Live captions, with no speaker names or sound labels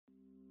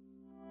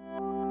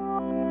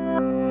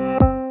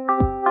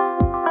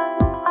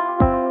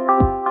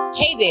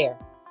Hey there,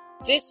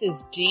 this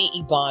is D.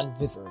 Yvonne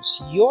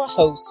Rivers, your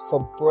host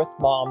for Birth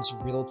Moms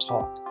Real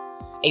Talk,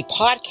 a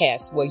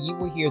podcast where you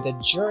will hear the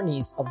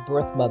journeys of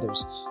birth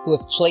mothers who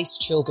have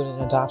placed children in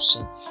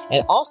adoption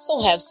and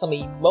also have some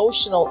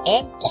emotional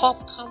and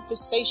tough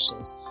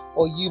conversations,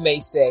 or you may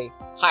say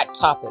hot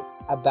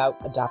topics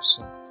about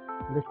adoption.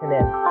 Listen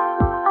in.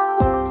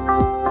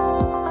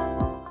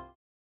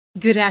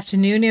 Good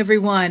afternoon,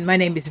 everyone. My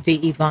name is D.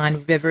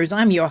 Yvonne Rivers.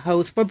 I'm your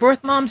host for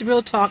Birth Moms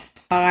Real Talk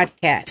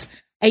podcast,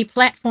 a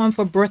platform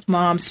for birth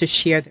moms to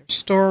share their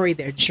story,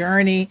 their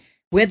journey,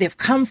 where they've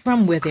come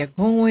from, where they're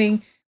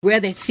going,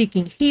 where they're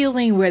seeking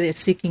healing, where they're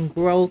seeking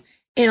growth.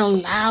 It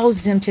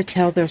allows them to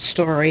tell their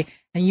story.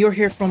 And you'll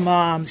hear from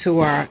moms who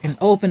are in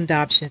open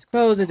adoptions,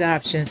 closed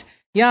adoptions,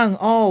 young,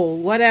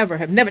 old, whatever,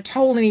 have never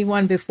told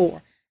anyone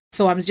before.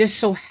 So I'm just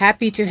so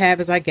happy to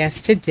have as our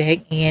guest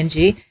today,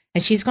 Angie,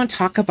 and she's going to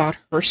talk about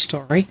her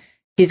story.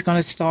 She's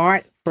going to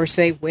start first,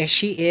 say where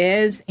she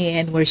is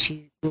and where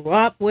she grew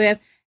up with,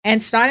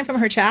 and starting from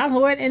her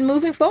childhood and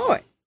moving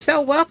forward.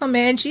 So welcome,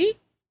 Angie.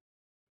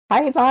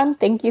 Hi, Yvonne.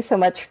 Thank you so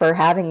much for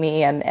having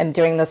me and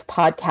doing this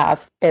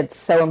podcast. It's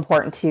so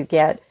important to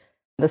get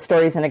the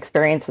stories and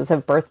experiences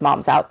of birth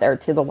moms out there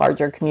to the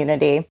larger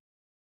community.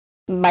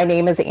 My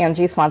name is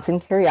Angie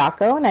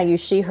Swanson-Kiriakou, and I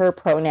use she, her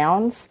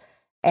pronouns.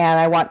 And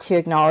I want to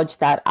acknowledge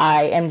that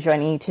I am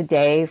joining you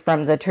today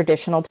from the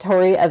traditional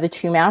territory of the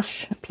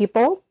Chumash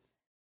people.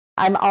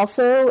 I'm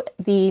also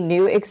the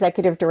new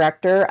executive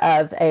director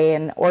of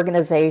an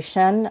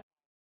organization,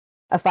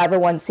 a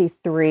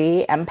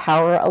 501c3,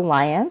 Empower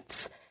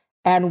Alliance,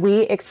 and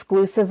we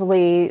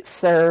exclusively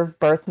serve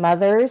birth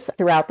mothers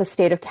throughout the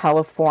state of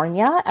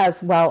California,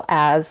 as well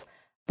as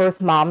birth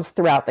moms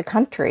throughout the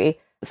country.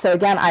 So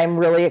again, I'm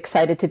really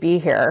excited to be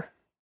here.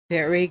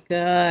 Very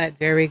good.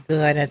 Very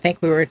good. I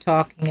think we were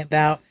talking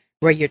about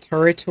where your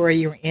territory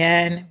you're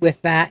in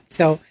with that.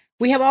 So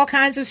we have all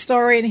kinds of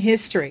story and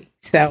history.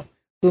 So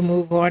we'll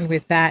move on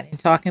with that and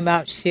talking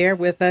about, share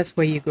with us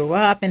where you grew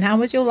up and how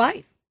was your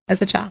life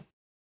as a child?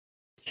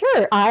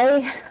 Sure.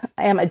 I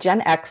am a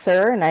Gen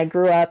Xer and I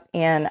grew up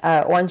in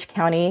Orange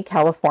County,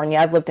 California.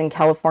 I've lived in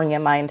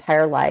California my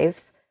entire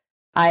life.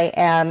 I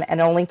am an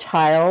only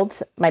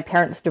child. My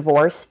parents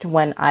divorced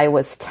when I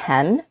was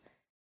 10.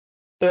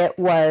 It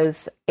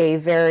was a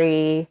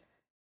very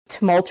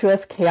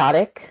tumultuous,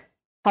 chaotic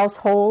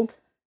household.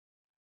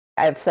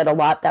 I've said a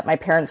lot that my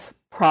parents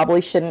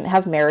probably shouldn't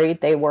have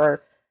married. They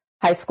were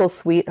high school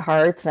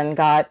sweethearts and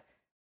got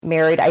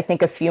married, I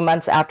think, a few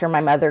months after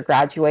my mother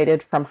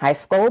graduated from high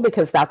school,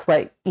 because that's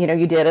what, you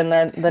did in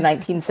the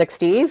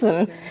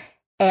 1960s.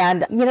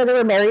 And, they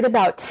were married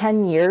about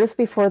 10 years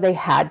before they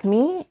had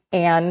me,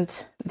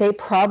 and they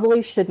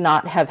probably should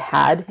not have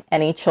had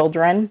any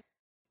children.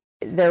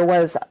 There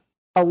was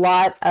a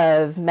lot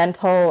of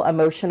mental,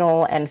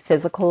 emotional, and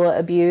physical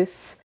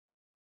abuse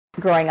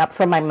growing up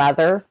from my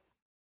mother.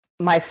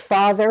 My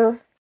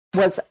father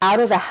was out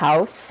of the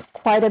house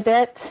quite a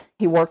bit.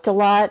 He worked a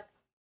lot.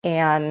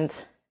 And,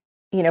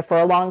 for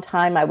a long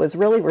time, I was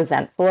really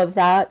resentful of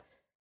that.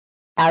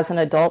 As an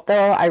adult,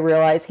 though, I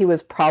realized he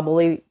was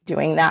probably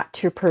doing that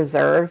to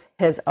preserve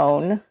his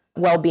own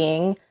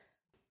well-being.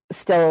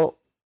 It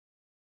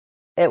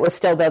was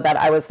still, though, that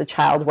I was the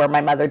child where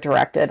my mother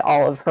directed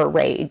all of her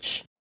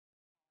rage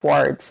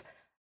towards.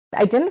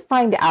 I didn't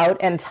find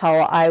out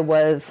until I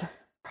was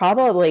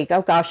probably,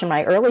 in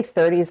my early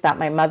 30s that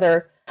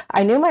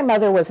I knew my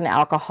mother was an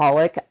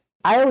alcoholic.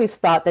 I always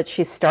thought that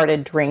she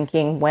started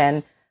drinking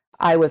when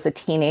I was a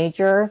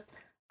teenager.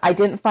 I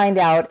didn't find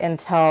out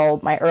until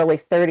my early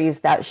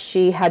 30s that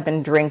she had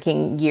been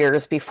drinking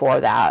years before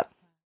that.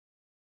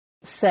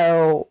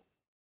 So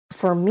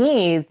for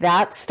me,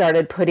 that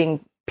started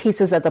putting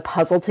pieces of the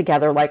puzzle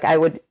together. Like I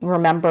would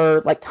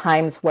remember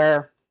times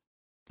where,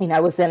 I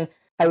was in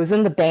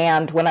the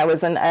band when I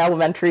was in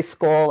elementary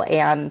school,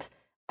 and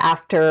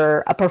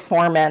after a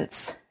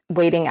performance,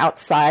 waiting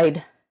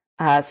outside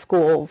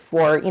school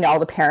for, all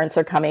the parents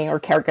are coming or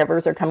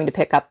caregivers are coming to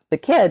pick up the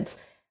kids,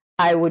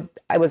 I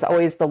was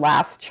always the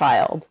last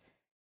child,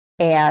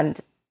 and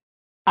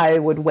I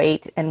would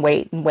wait and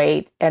wait and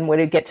wait, and would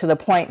it get to the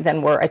point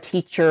then where a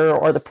teacher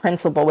or the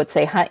principal would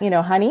say,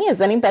 honey,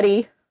 is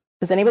anybody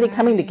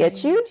coming to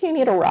get you? Do you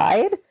need a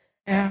ride?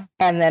 Yeah.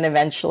 And then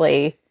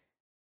eventually,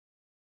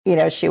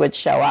 she would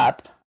show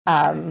up.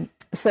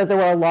 So there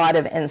were a lot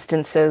of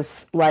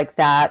instances like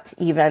that,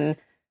 even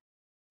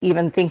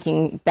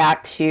thinking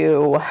back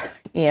to,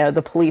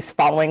 the police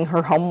following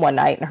her home one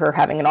night and her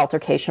having an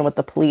altercation with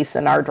the police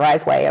in our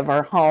driveway of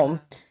our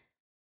home.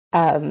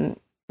 Let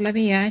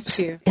me ask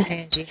you,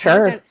 Angie,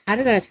 sure. How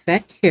did that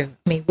affect you?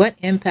 I mean, what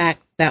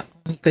impact that,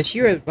 because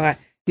you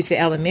say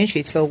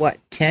elementary, so what,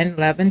 10,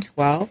 11,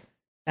 12,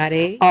 that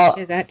age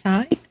at that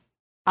time?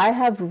 I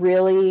have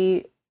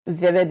really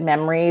vivid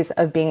memories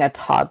of being a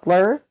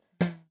toddler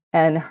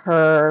and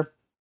her,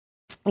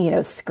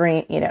 just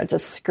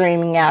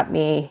screaming at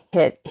me,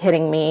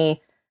 hitting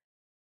me.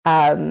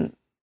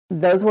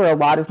 Those were a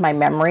lot of my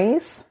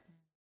memories.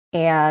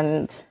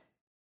 And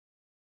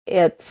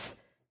it's,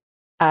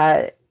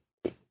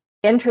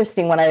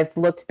 interesting when I've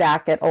looked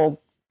back at old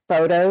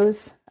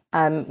photos.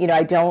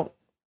 I don't,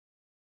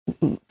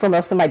 for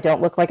most of them, I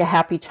don't look like a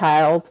happy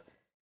child.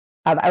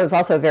 I was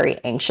also a very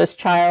anxious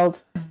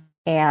child.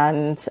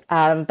 And,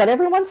 but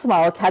every once in a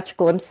while I'll catch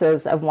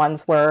glimpses of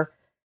ones where,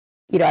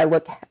 I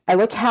look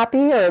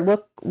happy or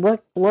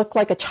look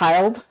like a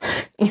child,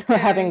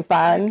 having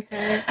fun.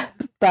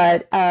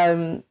 But,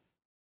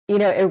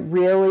 it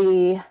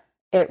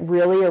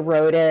really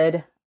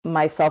eroded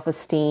my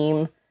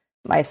self-esteem,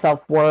 my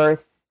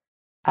self-worth.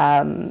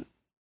 I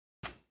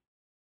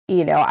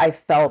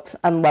felt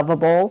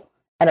unlovable.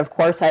 And of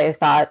course I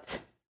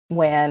thought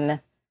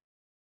when,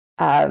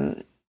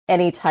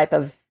 any type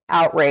of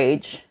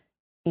outrage,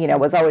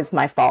 was always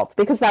my fault,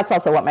 because that's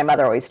also what my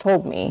mother always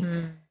told me,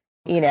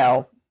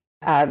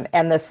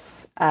 and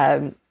this,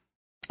 and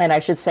I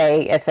should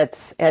say, if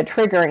it's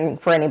triggering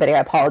for anybody, I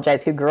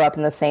apologize, who grew up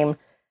in the same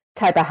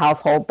type of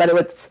household, but it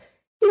was,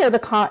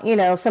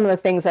 some of the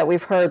things that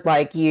we've heard,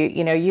 like,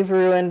 you've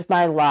ruined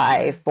my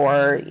life,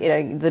 or,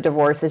 the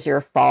divorce is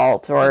your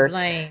fault, or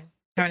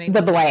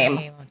the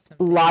blame,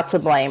 lots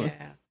of blame,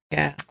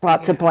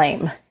 lots of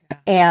blame.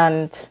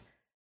 And,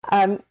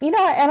 and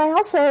I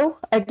also,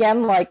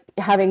 again, like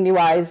having new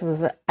eyes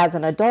as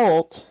an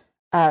adult,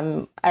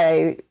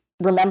 I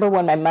remember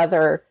when my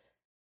mother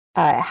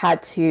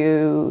had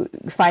to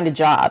find a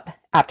job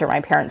after my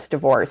parents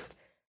divorced.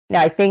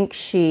 Now, I think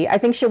she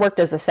worked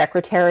as a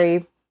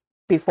secretary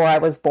before I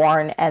was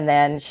born, and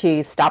then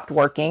she stopped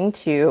working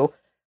to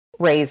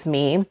raise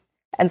me.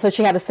 And so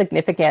she had a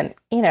significant,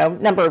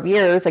 number of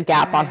years, a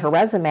gap on her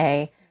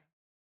resume.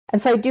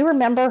 And so I do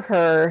remember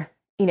her,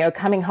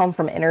 coming home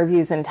from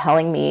interviews and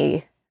telling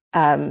me,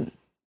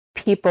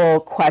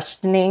 people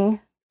questioning,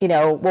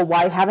 well,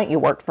 why haven't you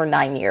worked for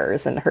 9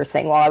 years? And her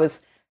saying, well, I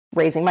was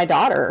raising my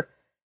daughter.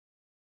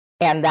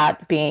 And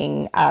that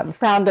being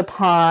frowned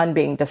upon,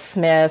 being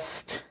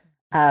dismissed.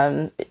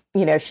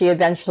 She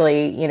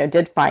eventually,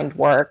 did find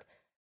work.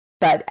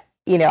 But,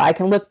 I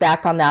can look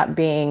back on that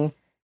being,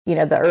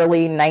 the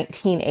early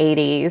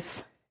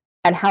 1980s,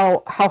 and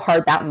how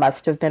hard that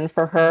must have been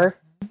for her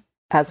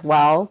as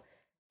well.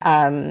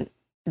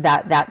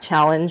 That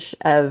challenge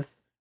of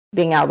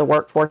being out of the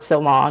workforce so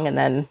long, and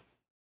then,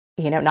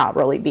 not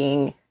really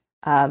being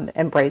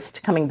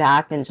embraced coming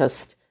back, and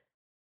just,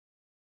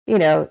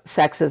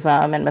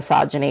 sexism and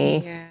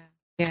misogyny.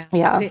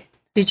 Yeah.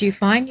 Did you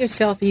find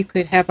yourself you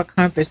could have a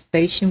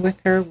conversation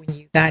with her when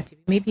you got to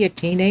maybe a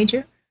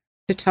teenager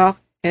to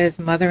talk as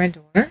mother and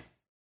daughter?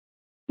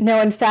 No,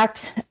 in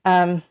fact,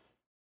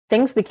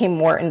 things became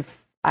more,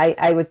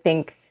 I would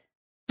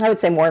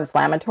say more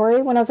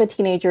inflammatory when I was a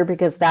teenager,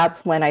 because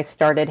that's when I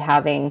started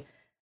having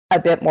a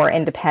bit more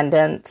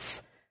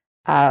independence,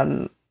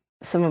 some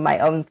of my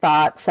own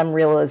thoughts, some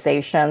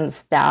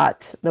realizations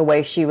that the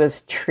way she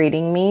was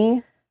treating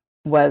me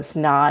was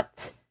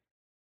not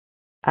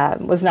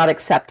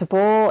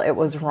acceptable. It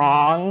was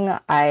wrong.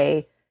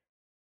 I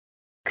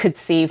could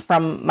see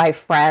from my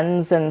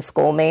friends and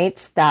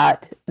schoolmates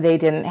that they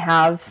didn't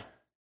have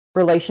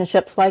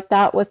relationships like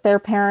that with their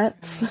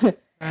parents.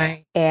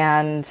 Right.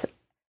 And,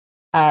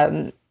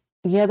 there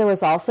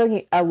was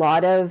also a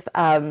lot of,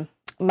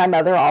 my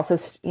mother also,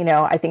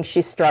 I think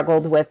she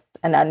struggled with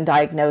an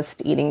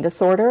undiagnosed eating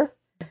disorder,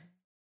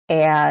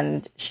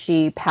 and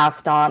she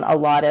passed on a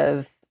lot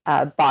of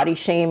body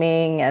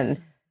shaming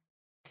and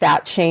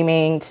fat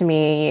shaming to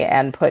me,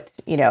 and put,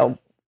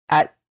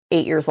 at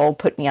 8 years old,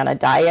 put me on a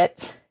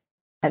diet.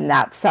 And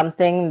that's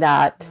something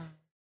that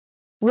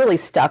really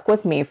stuck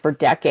with me for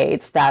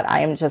decades, that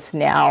I am just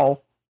now,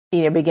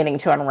 beginning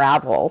to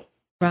unravel.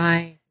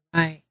 Right.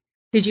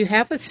 Did you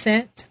have a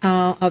sense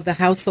of the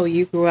household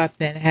you grew up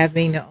in,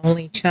 having the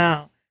only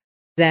child,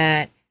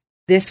 that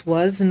this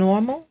was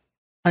normal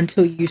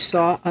until you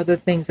saw other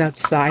things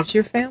outside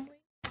your family?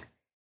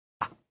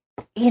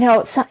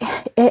 So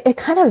it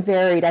kind of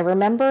varied. I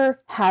remember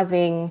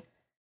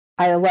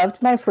I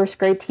loved my first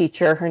grade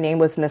teacher. Her name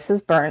was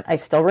Mrs. Burnt. I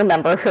still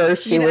remember her.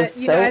 She was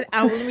so...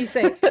 let me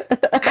say,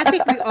 I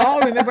think we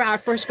all remember our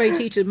first grade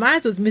teacher. Mine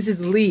was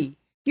Mrs. Lee.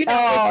 It's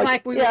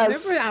like we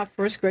remember our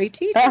first grade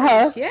teachers.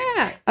 Uh-huh.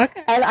 Yeah.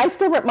 Okay. And I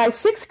still remember my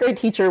sixth grade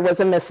teacher was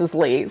a Mrs.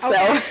 Lee. So,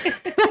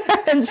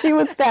 and she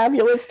was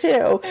fabulous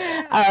too.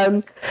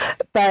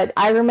 But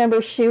I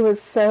remember she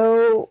was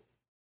so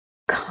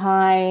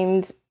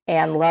kind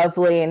and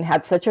lovely, and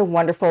had such a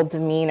wonderful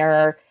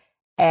demeanor,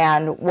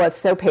 and was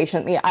so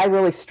patient. I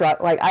really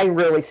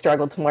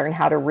struggled to learn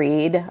how to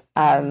read.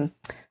 I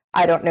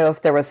don't know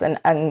if there was an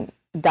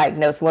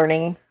undiagnosed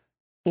learning,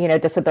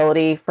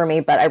 disability for me,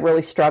 but I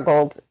really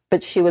struggled.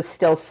 But she was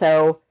still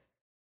so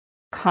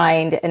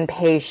kind and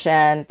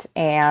patient,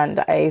 and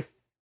I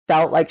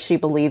felt like she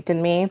believed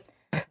in me.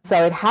 So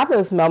I would have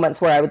those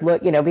moments where I would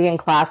look, be in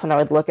class, and I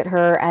would look at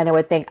her, and I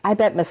would think, I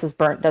bet Mrs.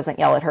 Burnt doesn't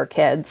yell at her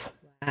kids.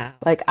 Wow.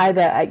 Like, I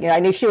bet, I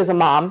knew she was a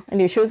mom. I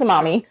knew she was a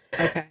mommy.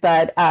 Okay.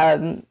 But,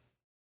 I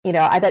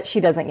bet she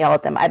doesn't yell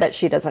at them. I bet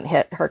she doesn't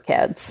hit her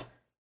kids.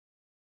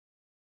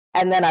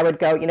 And then I would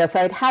go, so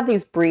I'd have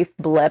these brief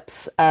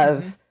blips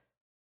of,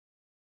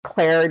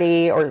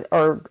 clarity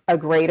or a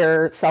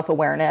greater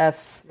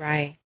self-awareness.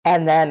 Right.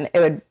 And then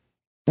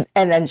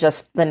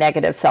just the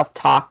negative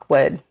self-talk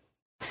would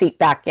seep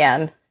back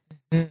in,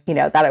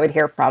 that I would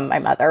hear from my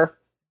mother.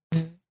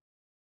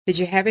 Did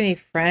you have any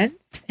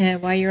friends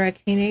while you were a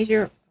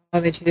teenager,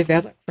 or did you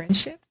develop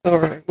friendships,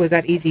 or was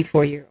that easy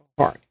for you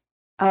or hard?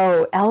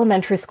 Oh,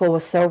 elementary school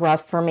was so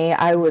rough for me.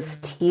 I was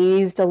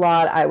teased a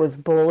lot. I was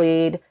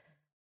bullied.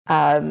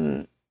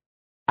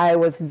 I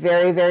was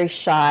very, very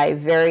shy,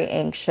 very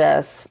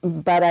anxious.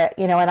 But,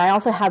 and I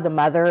also had the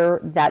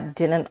mother that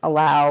didn't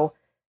allow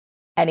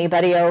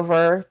anybody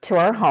over to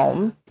our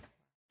home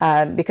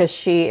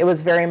because it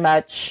was very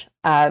much,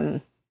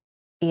 how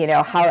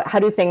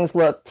do things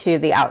look to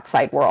the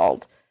outside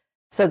world?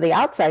 So the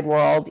outside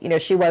world,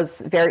 she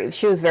was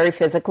very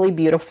physically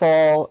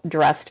beautiful,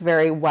 dressed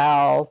very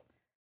well.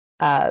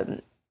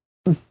 Our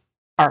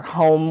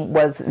home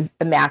was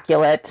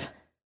immaculate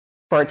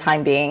for a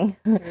time being.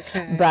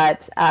 Okay.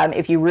 But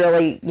if you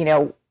really,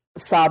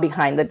 saw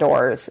behind the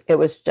doors, it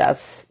was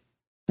just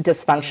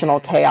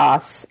dysfunctional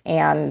chaos.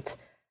 And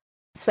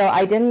so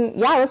I didn't, it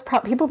was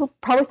people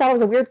probably thought I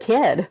was a weird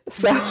kid.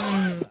 So,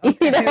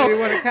 okay. You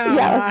want to come,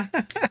 yeah.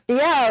 huh?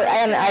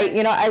 Yeah.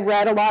 And I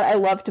read a lot. I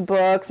loved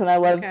books and I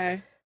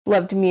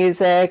loved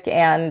music.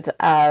 And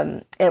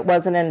it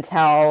wasn't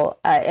until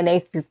in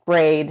 8th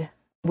grade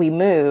we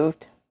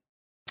moved.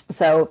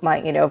 So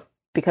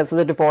because of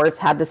the divorce,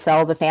 had to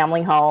sell the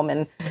family home,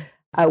 and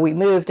we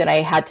moved, and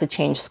I had to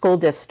change school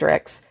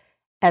districts.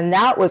 And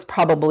that was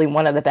probably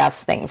one of the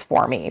best things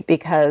for me,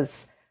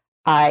 because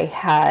I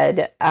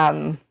had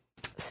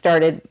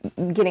started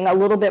getting a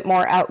little bit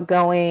more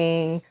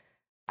outgoing.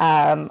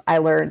 I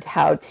learned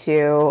how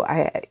to,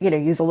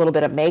 use a little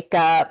bit of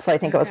makeup. So I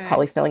think I was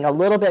probably feeling a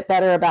little bit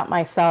better about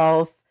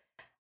myself.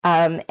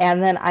 And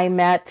then I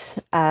met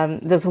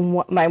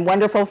my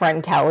wonderful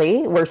friend,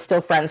 Kelly. We're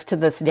still friends to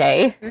this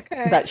day,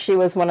 but she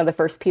was one of the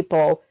first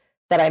people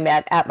that I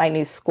met at my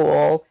new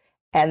school.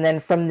 And then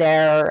from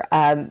there,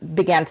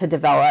 began to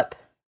develop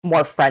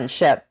more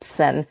friendships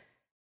and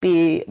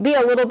be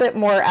a little bit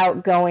more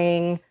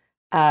outgoing,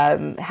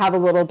 have a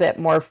little bit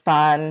more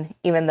fun,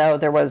 even though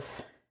there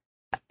was,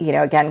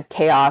 again,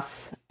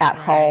 chaos at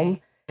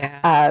home.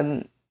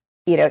 Yeah.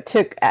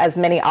 Took as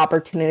many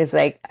opportunities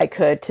as I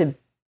could to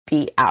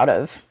be out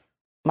of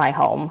my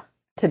home,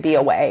 to be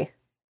away.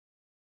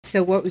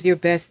 So what was your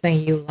best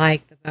thing you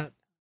liked about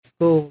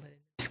school?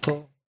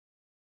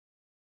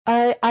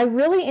 I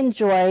really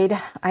enjoyed,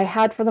 I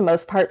had for the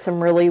most part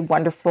some really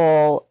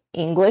wonderful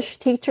English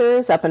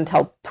teachers up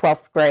until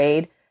 12th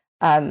grade.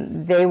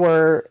 They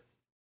were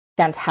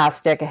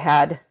fantastic. I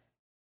had,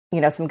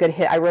 some good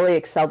I really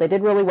excelled. I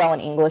did really well in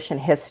English and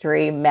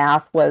history.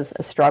 Math was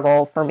a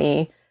struggle for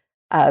me.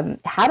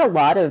 Had a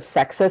lot of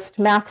sexist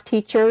math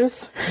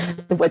teachers,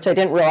 which I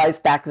didn't realize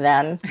back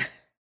then.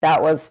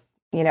 That was,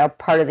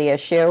 part of the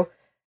issue.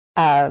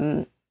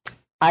 I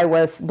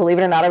was, believe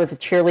it or not, I was a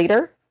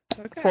cheerleader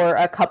for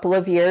a couple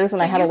of years, and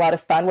so I had a lot of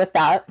fun with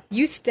that.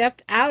 You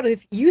stepped out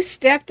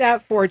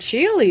for a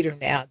cheerleader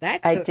now.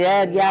 I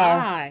did,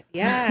 yeah.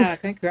 Yeah,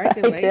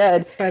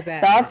 congratulations for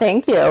that. Oh,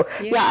 thank you.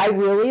 Yeah, I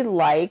really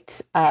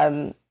liked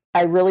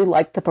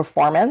the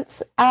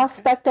performance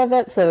aspect of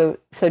it. So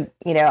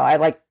I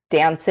liked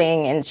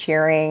dancing and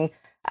cheering.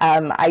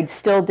 I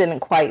still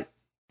didn't quite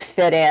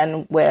fit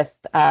in with,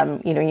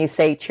 you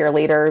say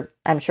cheerleader,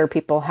 I'm sure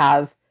people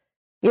have,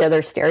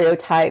 their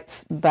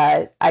stereotypes,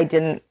 but I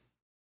didn't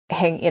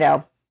hang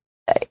around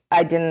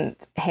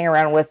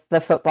with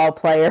the football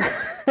players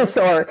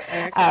or,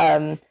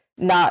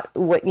 not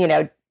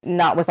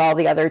with all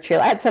the other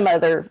cheerleaders. I had some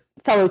other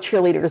fellow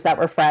cheerleaders that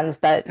were friends,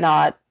 but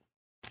not,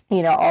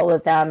 all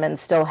of them, and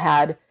still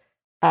had,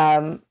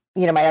 my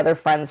other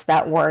friends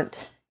that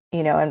weren't,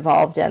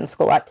 involved in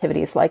school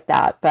activities like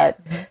that. But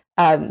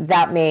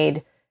that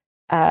made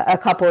a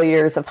couple of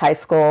years of high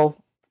school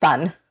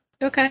fun.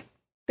 Okay,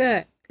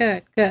 good.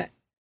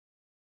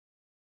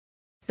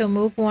 So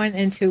move on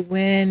into,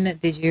 when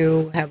did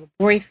you have a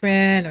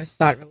boyfriend or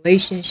start a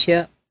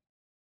relationship?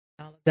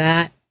 All of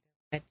that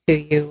to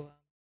you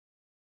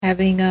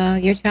having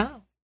your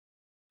child.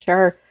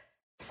 Sure.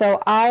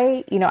 So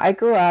I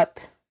grew up,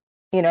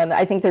 and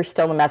I think there's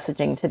still the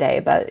messaging today,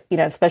 but,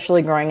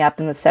 especially growing up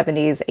in the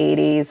 70s,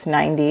 80s,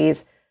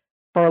 90s,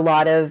 for a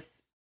lot of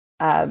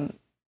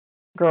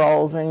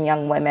girls and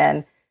young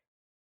women,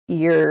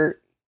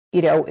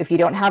 if you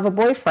don't have a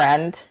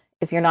boyfriend,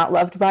 if you're not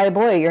loved by a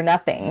boy, you're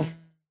nothing.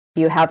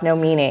 You have no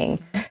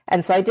meaning.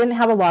 And so I didn't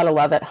have a lot of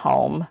love at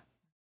home.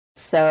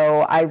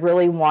 So I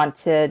really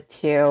wanted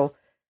to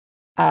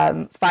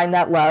find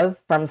that love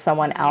from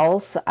someone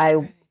else.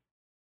 I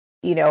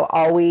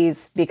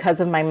always, because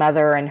of my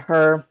mother and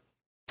her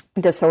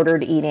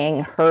disordered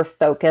eating, her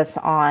focus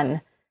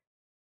on,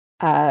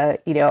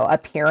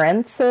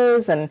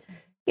 appearances. And,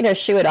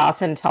 she would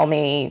often tell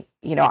me,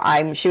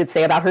 she would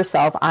say about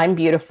herself, I'm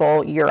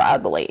beautiful, you're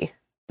ugly.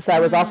 So I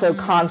was also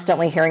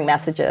constantly hearing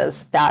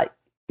messages that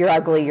you're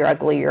ugly, you're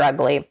ugly, you're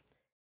ugly.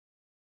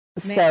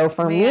 So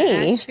for me,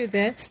 I ask you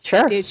this?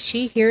 Sure. Did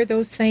she hear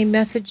those same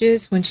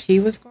messages when she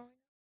was growing up?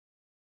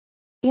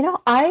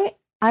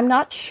 I'm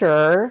not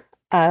sure.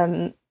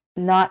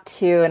 Not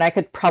to, and I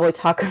could probably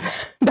talk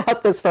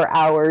about this for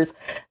hours,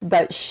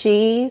 but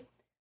she,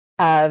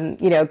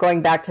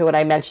 going back to what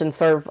I mentioned,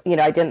 sort of,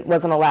 I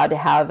wasn't allowed to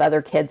have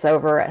other kids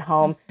over at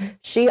home.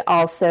 She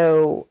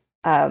also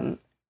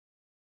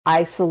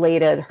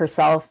isolated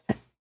herself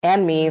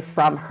and me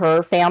from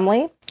her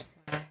family,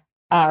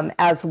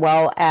 as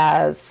well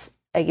as,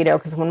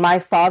 because when my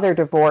father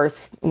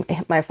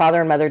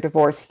and mother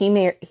divorced,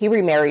 he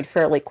remarried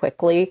fairly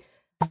quickly.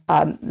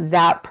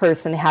 That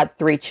person had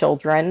 3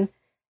 children,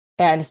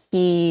 and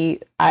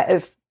he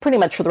pretty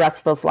much for the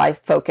rest of his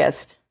life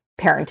focused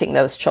parenting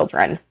those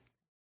children.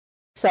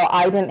 So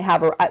I didn't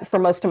have for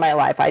most of my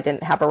life, I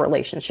didn't have a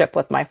relationship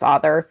with my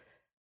father,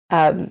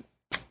 and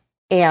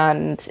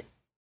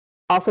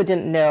also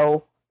didn't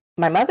know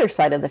my mother's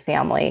side of the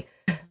family.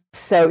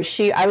 So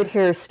I would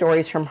hear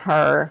stories from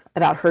her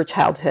about her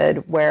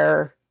childhood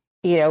where,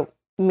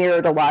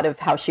 mirrored a lot of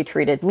how she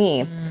treated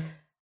me.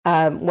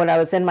 When I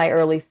was in my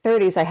early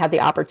 30s, I had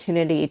the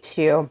opportunity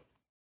to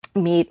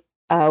meet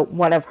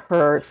one of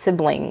her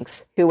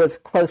siblings who was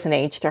close in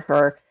age to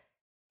her.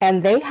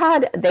 And they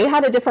had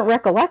a different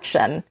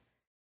recollection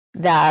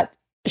that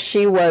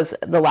she was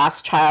the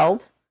last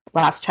child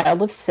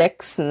of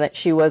 6, and that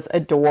she was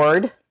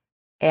adored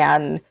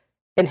and,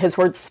 in his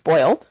words,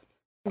 spoiled.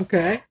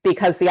 Okay.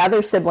 Because the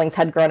other siblings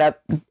had grown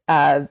up,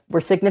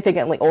 were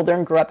significantly older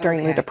and grew up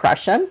during the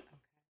Depression.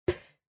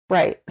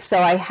 Right. So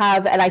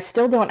I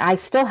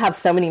still have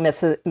so many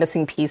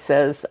missing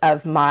pieces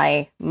of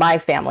my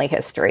family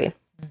history.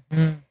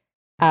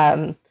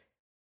 Mm-hmm.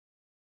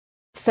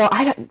 So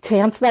to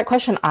answer that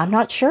question, I'm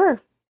not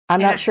sure. I'm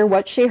not sure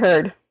what she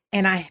heard.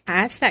 And I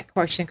asked that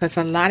question because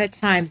a lot of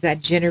times that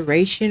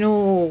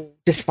generational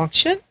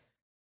dysfunction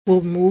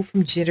will move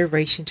from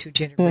generation to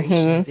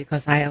generation,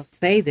 because I'll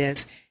say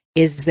this,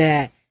 is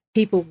that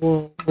people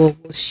will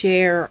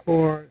share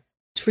or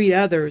treat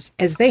others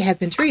as they have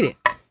been treated.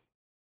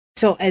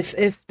 So as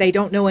if they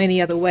don't know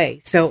any other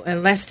way. So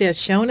unless they're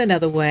shown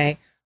another way,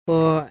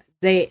 or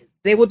they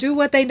will do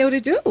what they know to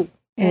do.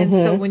 And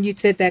so when you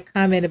said that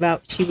comment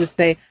about, she would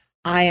say,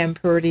 I am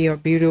pretty or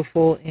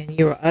beautiful and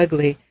you're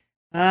ugly.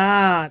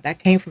 That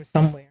came from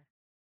somewhere.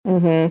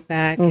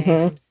 That came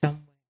from somewhere.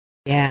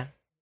 Yeah.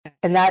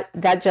 And that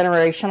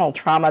generational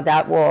trauma,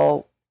 that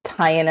will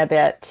tie in a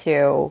bit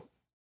to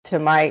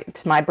my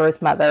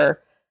birth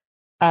mother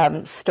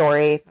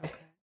story.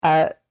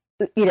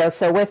 Okay.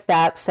 So with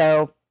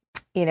that,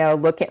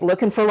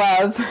 looking for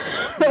love,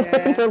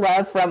 looking for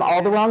love from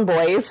all the wrong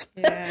boys,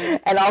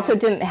 and also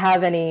didn't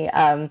have any,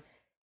 I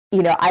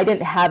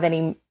didn't have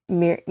any,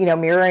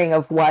 mirroring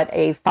of what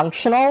a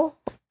functional,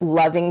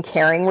 loving,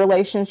 caring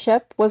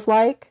relationship was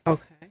like.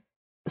 Okay.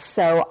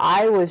 So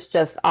I was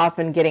just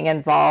often getting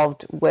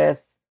involved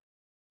with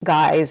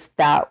guys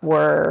that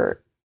were,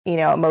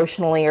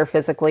 emotionally or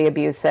physically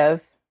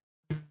abusive,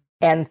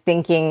 and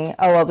thinking,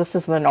 oh, well, this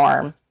is the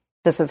norm.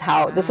 This is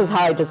how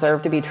I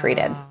deserve to be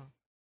treated.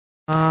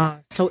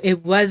 So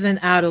it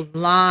wasn't out of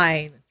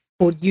line,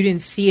 or you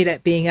didn't see it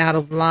at being out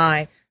of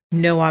line.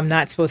 No, I'm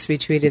not supposed to be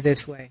treated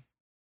this way.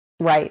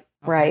 Right.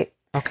 Okay. Right.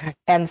 Okay.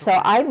 And so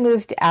I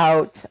moved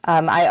out.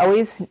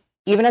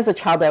 Even as a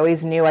child, I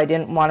always knew I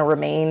didn't want to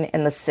remain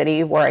in the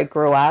city where I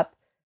grew up.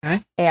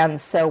 Okay. And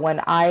so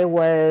when I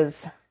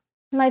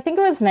think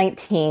it was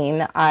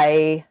 19,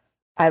 I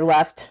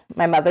left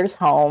my mother's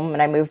home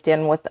and I moved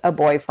in with a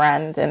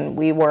boyfriend, and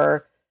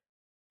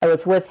I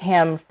was with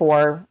him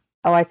for,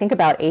 I think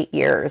about 8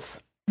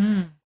 years.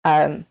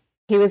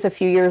 He was a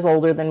few years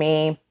older than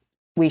me.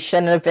 We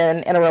shouldn't have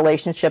been in a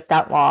relationship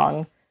that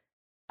long.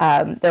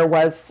 There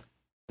was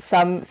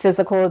some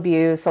physical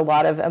abuse, a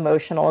lot of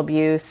emotional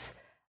abuse.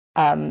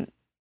 When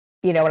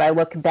I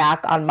look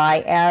back on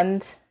my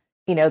end,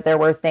 there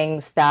were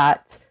things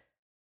that,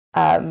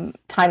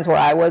 times where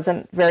I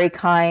wasn't very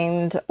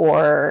kind,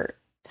 or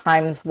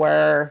times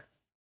where,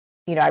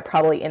 I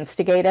probably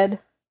instigated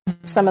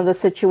some of the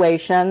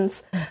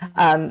situations.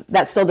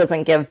 That still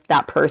doesn't give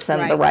that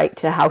person the right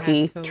to how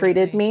he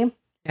treated me.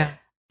 Yeah.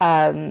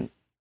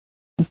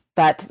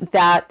 But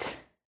that,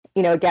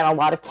 again, a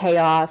lot of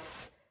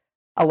chaos,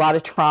 a lot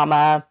of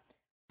trauma,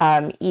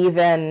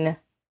 even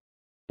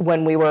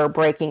when we were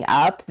breaking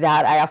up,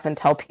 that I often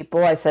tell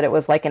people, I said it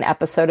was like an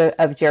episode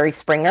of Jerry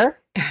Springer.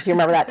 Do you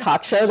remember that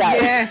talk show?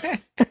 Yeah.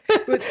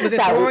 Was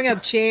it throwing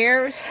up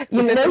chairs?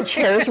 No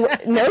chairs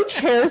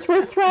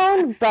were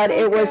thrown, but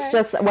it was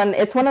just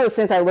it's one of those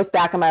things I look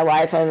back on my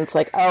life and it's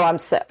like, oh,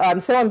 I'm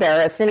so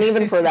embarrassed. And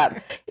even for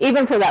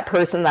that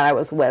person that I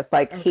was with,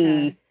 like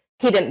he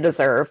didn't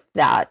deserve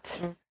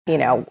that,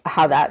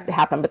 how that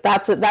happened, but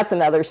that's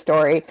another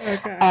story.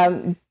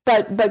 Okay.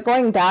 But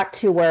going back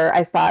to where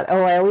I thought,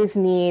 oh, I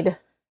need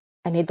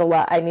the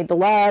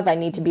love. I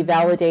need to be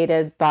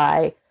validated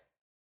by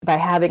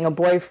having a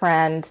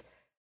boyfriend.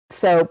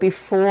 So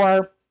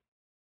before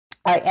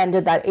I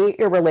ended that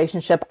 8-year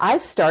relationship, I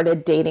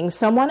started dating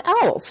someone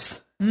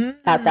else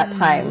at that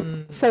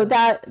time. So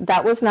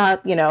that was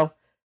not,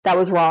 that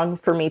was wrong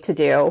for me to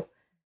do.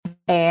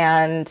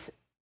 And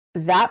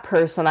that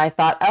person, I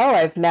thought, oh,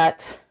 I've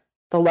met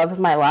the love of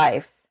my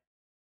life,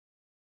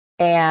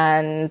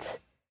 and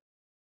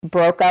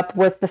broke up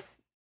with the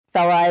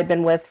fella I had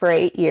been with for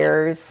 8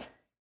 years.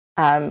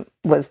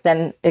 Was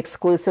then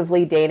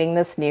exclusively dating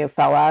this new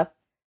fella.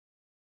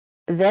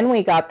 Then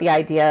we got the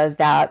idea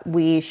that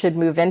we should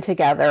move in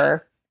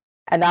together.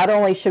 And not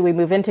only should we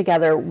move in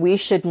together, we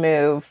should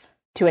move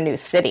to a new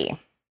city.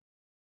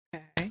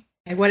 Okay.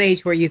 And what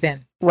age were you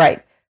then?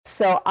 Right.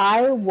 So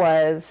I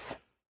was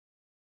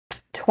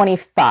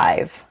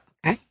 25.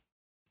 Okay.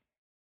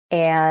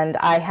 And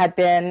I had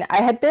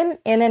been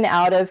in and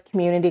out of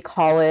community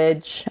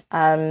college.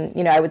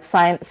 I would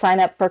sign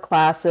up for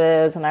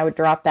classes and I would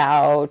drop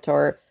out,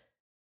 or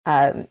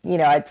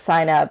I'd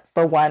sign up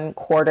for one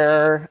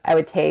quarter. I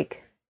would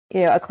take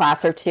a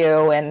class or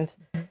two and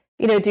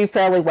do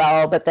fairly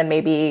well, but then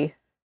maybe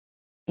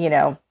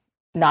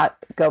not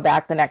go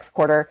back the next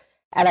quarter.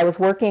 And I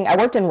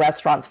worked in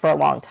restaurants for a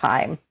long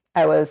time.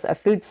 I was a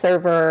food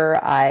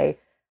server. I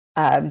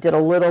did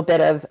a little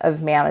bit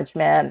of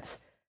management.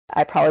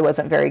 I probably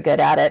wasn't very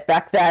good at it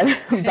back then,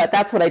 but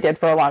that's what I did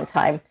for a long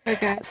time.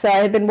 Okay. So I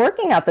had been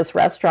working at this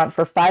restaurant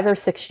for 5 or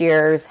 6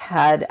 years,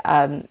 had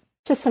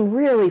just some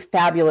really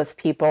fabulous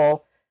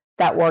people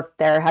that worked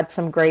there, had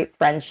some great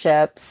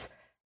friendships.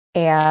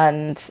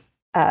 And,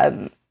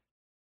 during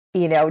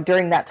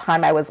that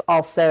time, I was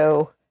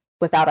also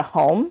without a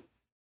home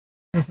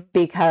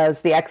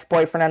because the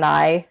ex-boyfriend and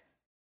I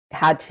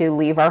had to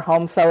leave our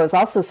home. So I was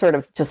also sort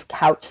of just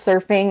couch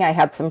surfing. I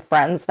had some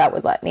friends that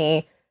would let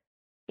me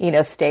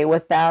stay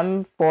with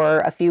them for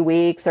a few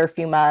weeks or a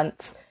few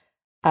months.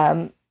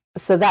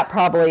 So that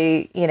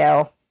probably,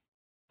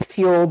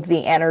 fueled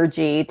the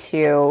energy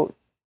to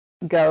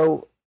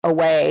go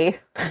away,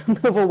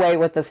 move away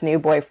with this new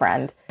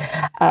boyfriend.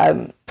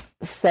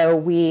 So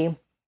we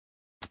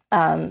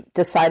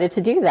decided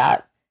to do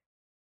that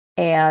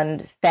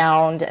and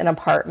found an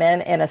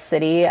apartment in a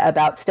city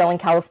still in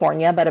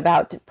California,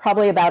 but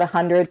probably about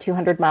 100,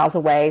 200 miles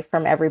away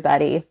from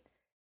everybody.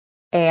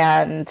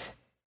 And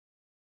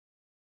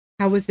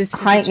how was this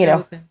city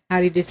chosen?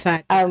 How did you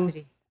decide the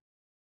city?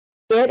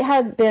 It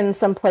had been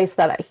someplace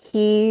that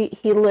he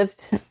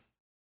lived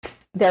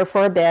there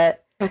for a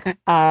bit. Okay.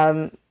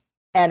 And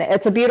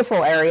it's a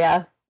beautiful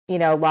area,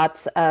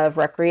 lots of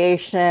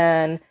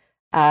recreation.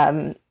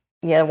 Some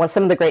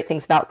of the great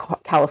things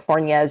about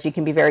California is you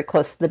can be very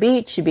close to the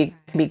beach. You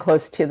can be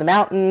close to the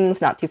mountains,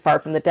 not too far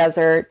from the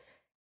desert.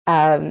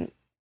 And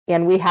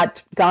we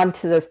had gone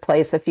to this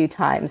place a few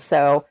times,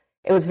 so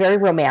it was very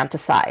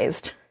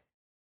romanticized.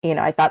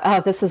 I thought,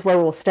 oh, this is where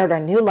we'll start our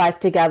new life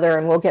together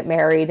and we'll get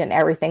married and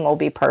everything will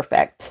be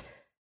perfect.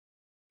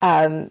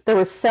 There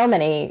was so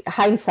many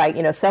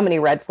hindsight, so many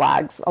red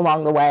flags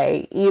along the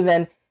way.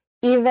 Even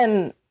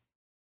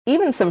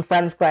some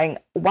friends going,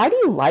 why do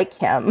you like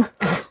him?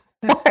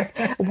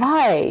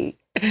 Why?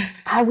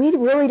 We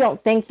really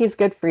don't think he's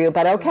good for you,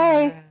 but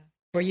okay.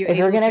 Were you if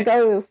you're going to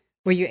go.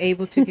 Were you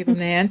able to give him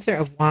the answer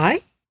of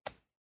why?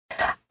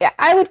 Yeah,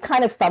 I would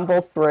kind of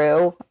fumble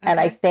through, and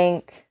I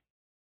think,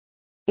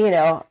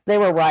 they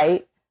were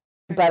right.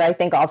 But I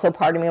think also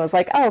part of me was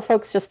like, oh,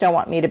 folks just don't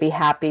want me to be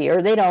happy,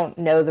 or they don't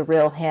know the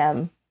real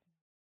him.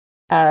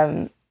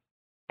 And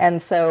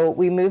so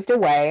we moved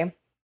away,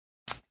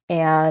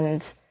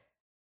 and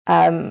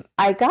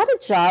I got a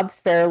job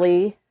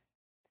fairly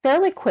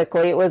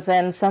quickly. It was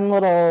in some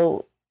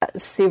little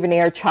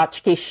souvenir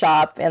tchotchke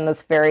shop in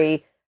this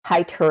very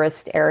high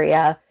tourist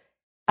area.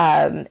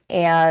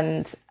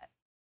 And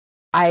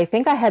I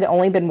think I had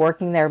only been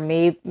working there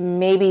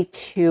maybe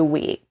 2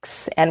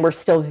 weeks, and we're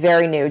still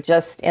very new,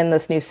 just in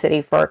this new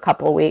city for a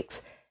couple of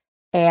weeks.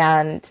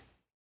 And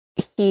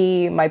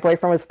my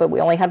boyfriend but we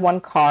only had one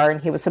car,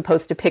 and he was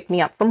supposed to pick me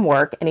up from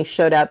work, and he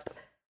showed up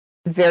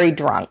very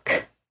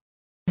drunk.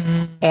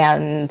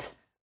 And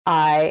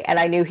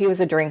I knew he was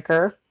a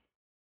drinker,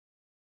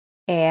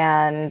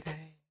 and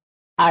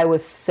I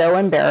was so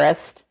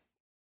embarrassed.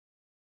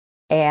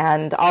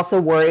 And also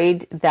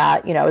worried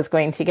that, I was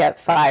going to get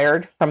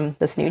fired from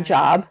this new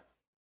job.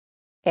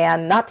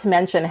 And not to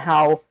mention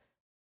how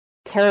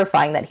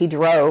terrifying that he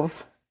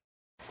drove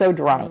so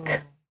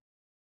drunk.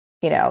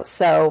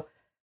 So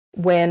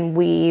when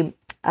we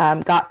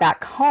got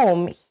back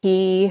home,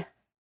 I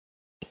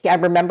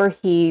remember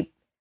he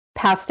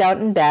passed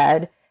out in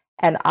bed,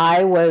 and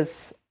I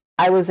was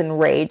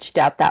enraged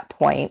at that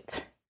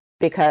point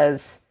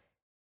because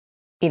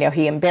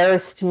he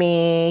embarrassed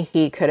me.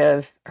 He could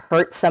have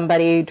hurt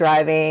somebody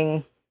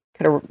driving,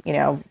 could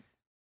have,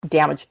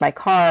 damaged my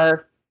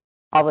car,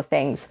 all the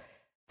things.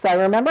 So I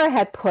remember I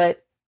had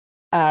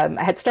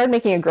started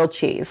making a grilled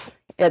cheese.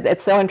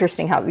 It's so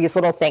interesting how these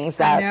little things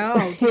that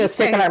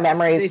stick in our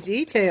memories. The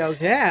details,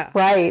 yeah.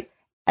 Right.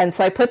 And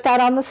so I put that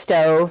on the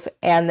stove,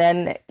 and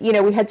then,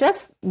 we had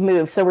just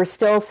moved, so we're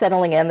still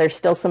settling in. There's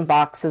still some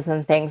boxes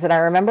and things. And I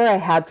remember I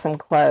had some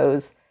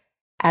clothes,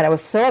 and I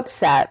was so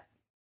upset.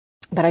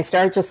 But I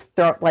started just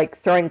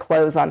throwing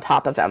clothes on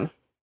top of him.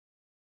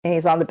 And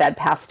he's on the bed,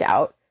 passed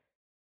out.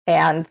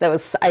 And that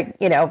was,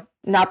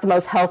 not the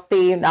most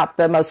healthy, not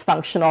the most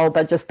functional,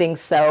 but just being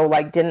so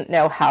like, didn't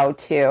know how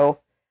to,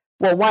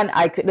 well, one,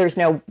 there's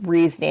no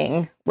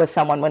reasoning with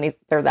someone when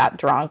they're that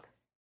drunk.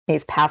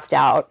 He's passed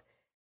out.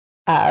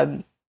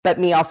 But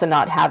me also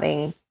not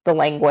having the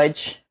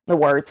language, the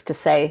words to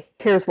say,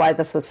 here's why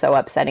this was so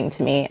upsetting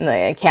to me and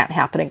it can't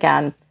happen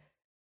again.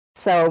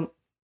 So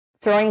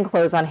throwing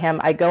clothes on him,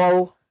 I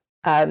go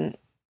in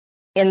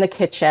the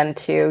kitchen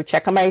to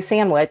check on my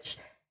sandwich,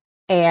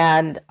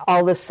 and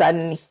all of a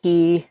sudden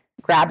he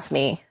grabs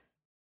me,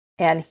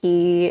 and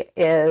he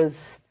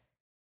is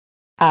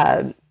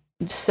so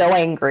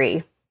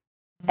angry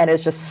and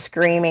is just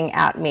screaming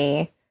at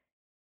me.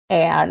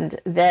 And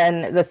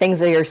then the things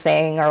that you're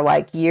saying are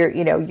like,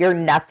 you're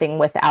nothing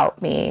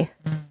without me.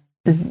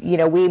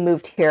 We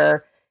moved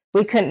here.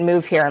 We couldn't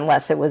move here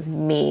unless it was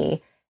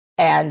me.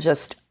 And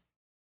just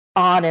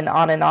on and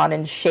on and on,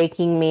 and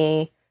shaking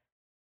me.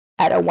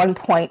 At one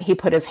point, he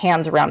put his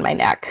hands around my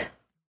neck,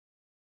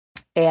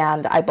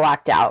 and I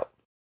blacked out.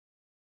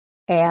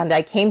 And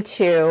I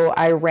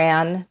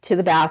ran to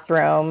the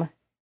bathroom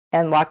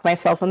and locked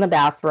myself in the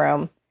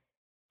bathroom.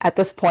 At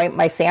this point,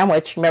 my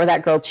sandwich, remember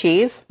that grilled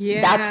cheese?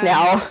 Yeah.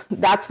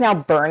 That's now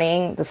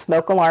burning. The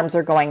smoke alarms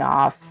are going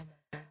off.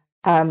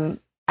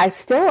 I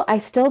still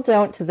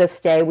don't, to this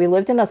day. We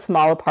lived in a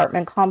small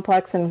apartment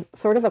complex in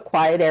sort of a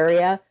quiet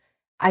area.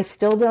 I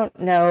still don't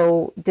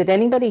know. Did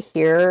anybody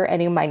hear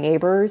any of my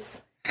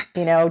neighbors?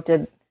 I don't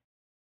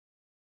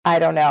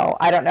know.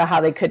 I don't know how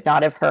they could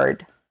not have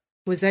heard.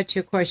 Was that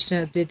your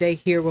question? Did they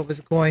hear what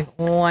was going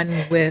on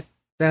with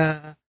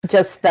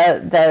just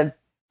that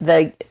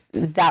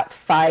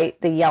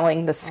fight, the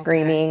yelling, the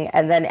screaming,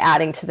 and then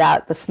adding to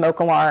that the smoke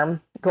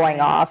alarm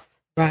going off.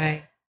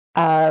 Right.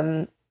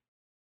 So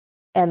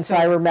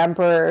I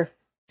remember,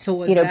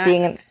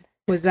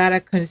 was that a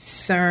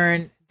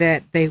concern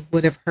that they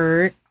would have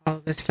heard all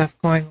this stuff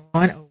going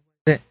on, or was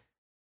it,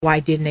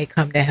 why didn't they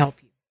come to help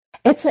you?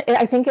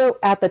 I think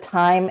at the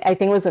time, I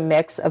think it was a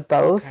mix of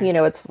both. Okay.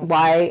 It's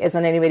why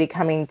isn't anybody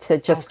coming to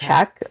just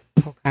check?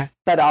 Okay.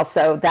 But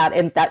also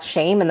that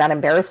shame and that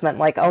embarrassment,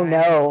 like, oh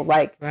no,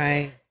 like,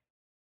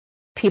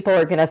 people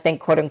are going to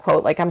think, quote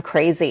unquote, like I'm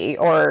crazy,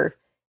 or,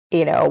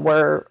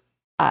 we're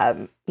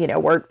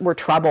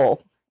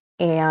trouble.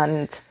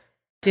 And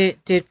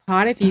did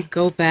part of you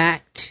go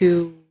back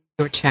to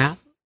your child?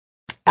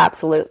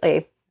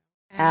 Absolutely.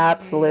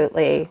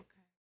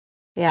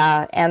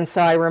 Yeah. And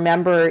so I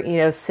remember,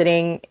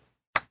 sitting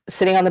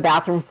on the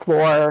bathroom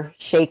floor,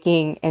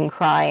 shaking and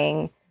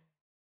crying,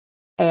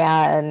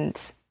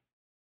 and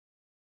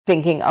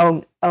thinking,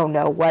 oh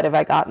no, what have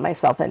I gotten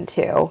myself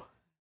into?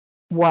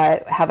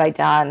 What have I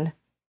done?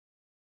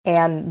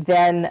 And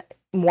then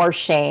more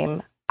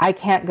shame. I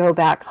can't go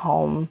back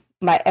home.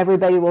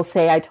 Everybody will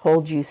say, I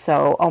told you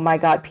so. Oh my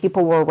God,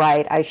 people were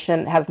right. I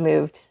shouldn't have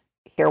moved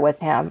here with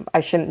him.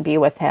 I shouldn't be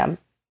with him.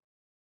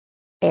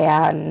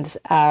 And,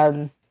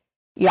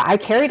 I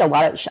carried a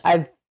lot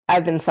of,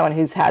 I've been someone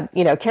who's had,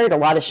 carried a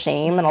lot of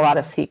shame and a lot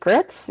of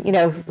secrets,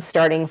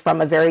 starting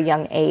from a very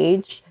young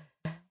age,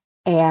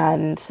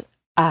 and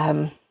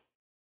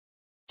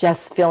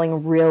just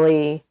feeling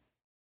really,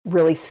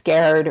 really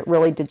scared,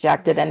 really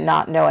dejected, and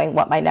not knowing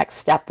what my next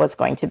step was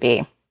going to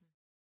be.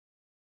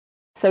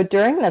 So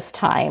during this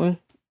time,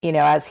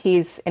 as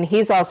he's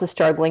also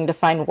struggling to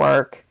find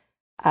work,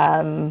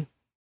 I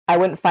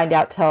wouldn't find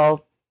out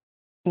till,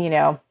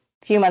 a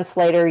few months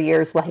later,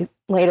 years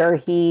later,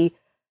 he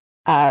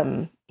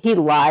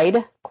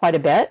lied quite a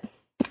bit.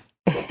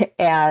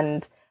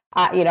 And,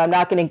 I'm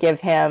not going to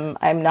give him,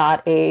 I'm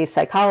not a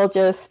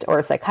psychologist or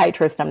a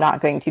psychiatrist. I'm not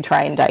going to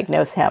try and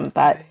diagnose him,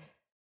 but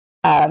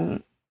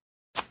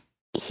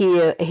he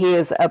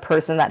is a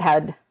person that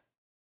had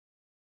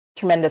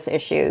tremendous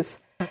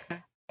issues.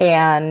 Okay.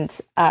 And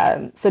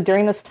so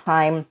during this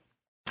time,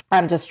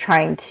 I'm just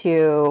trying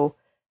to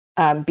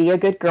be a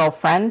good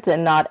girlfriend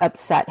and not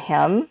upset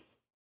him.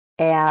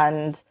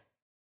 And,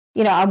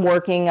 I'm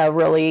working a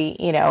really,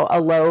 a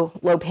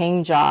low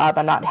paying job.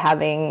 I'm not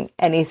having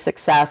any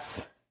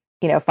success,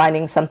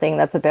 finding something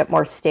that's a bit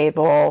more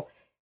stable.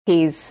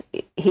 He's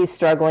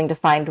struggling to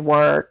find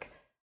work.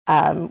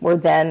 We're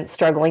then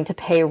struggling to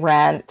pay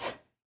rent,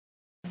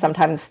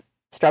 sometimes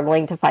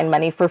struggling to find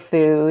money for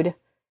food.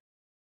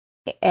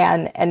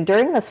 And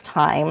during this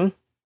time,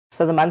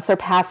 so the months are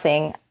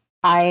passing,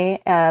 I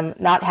am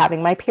not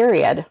having my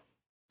period.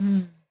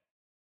 And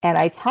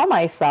I tell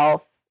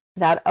myself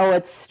that,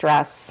 it's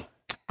stress.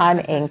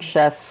 I'm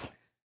anxious.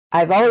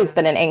 I've always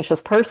been an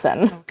anxious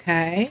person.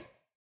 Okay.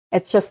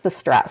 It's just the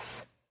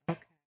stress. Okay.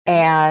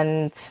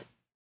 And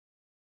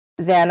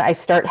then I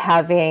start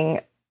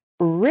having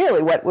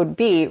really what would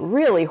be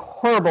really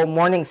horrible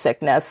morning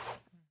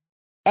sickness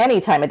any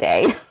time of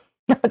day,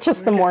 not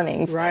just the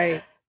mornings.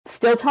 Right.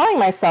 Still telling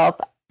myself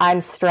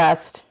I'm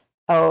stressed.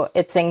 Oh,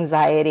 it's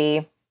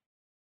anxiety.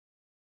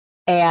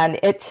 And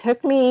it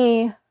took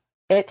me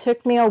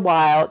a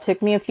while. It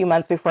took me a few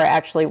months before I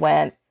actually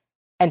went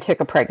and took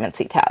a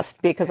pregnancy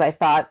test, because I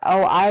thought,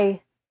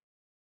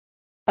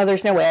 oh,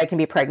 there's no way I can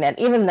be pregnant,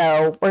 even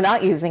though we're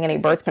not using any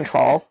birth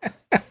control.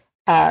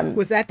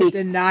 Was that the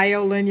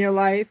denial in your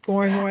life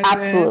going on?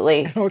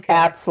 Absolutely. Then? Okay.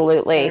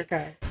 Absolutely.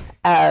 Okay.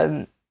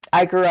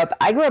 I grew up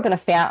in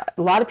a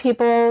lot of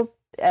people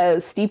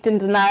steeped in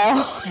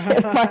denial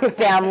in my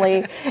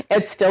family.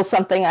 It's still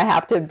something I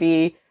have to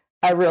be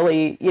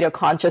really,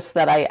 conscious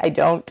that I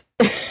don't,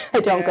 I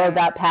don't go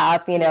that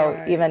path,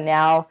 even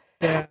now.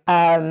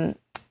 Yeah.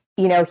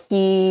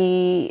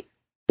 He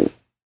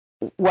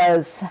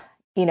was,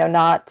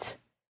 not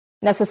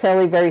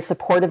necessarily very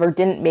supportive, or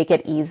didn't make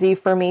it easy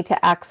for me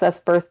to access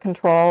birth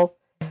control.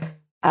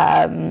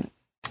 But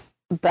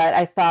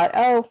I thought,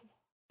 oh,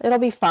 it'll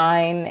be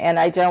fine. And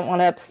I don't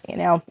want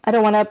to, I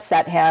don't want to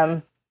upset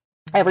him.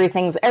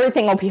 Everything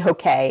will be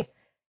okay.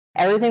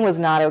 Everything was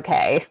not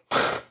okay.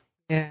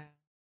 Yeah.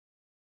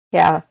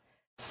 Yeah.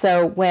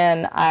 So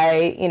when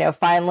I,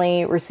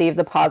 finally received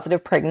the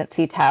positive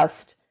pregnancy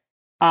test,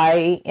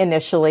 I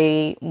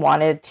initially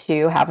wanted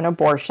to have an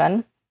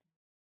abortion.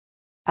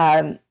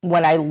 When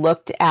I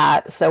looked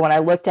at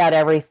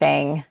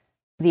everything,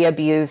 the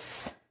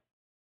abuse,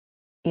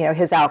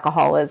 his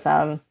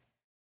alcoholism,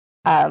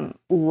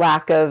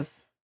 lack of,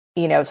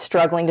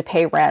 struggling to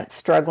pay rent,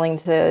 struggling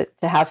to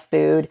have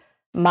food,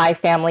 my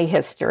family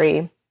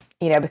history,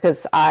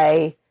 because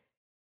I,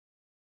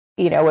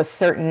 was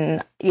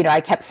certain,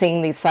 I kept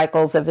seeing these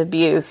cycles of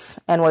abuse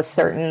and was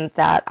certain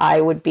that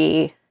I would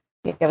be,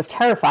 I was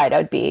terrified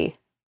I'd be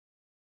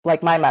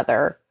like my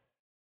mother.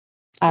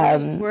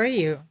 Were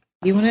you?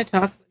 You want to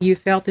talk? You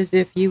felt as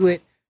if you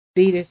would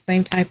be the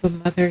same type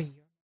of mother?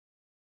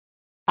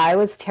 I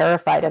was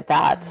terrified of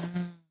that.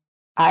 Mm-hmm.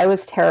 I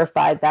was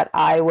terrified that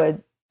I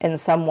would in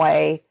some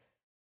way,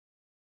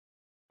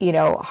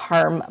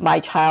 harm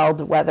my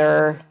child,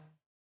 whether,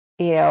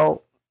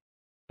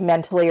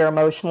 mentally or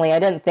emotionally. I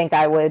didn't think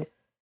I would,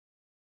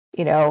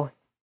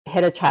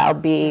 hit a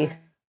child, do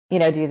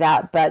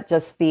that, but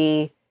just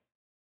the,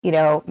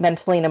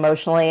 mentally and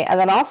emotionally. And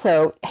then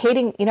also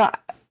hating,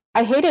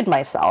 I hated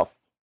myself,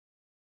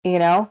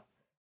 that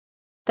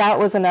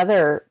was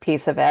another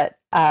piece of it,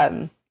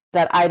 that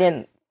I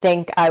didn't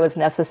think I was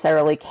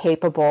necessarily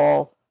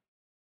capable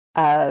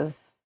of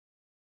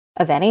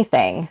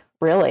anything,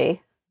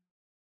 really.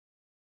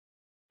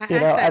 Of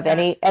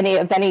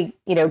any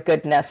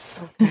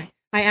goodness. Okay.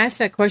 I asked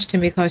that question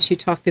because you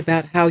talked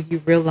about how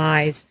you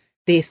realized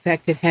the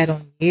effect it had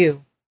on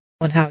you,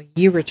 on how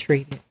you were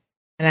treated.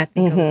 And I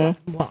think,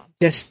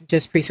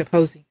 just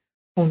presupposing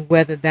on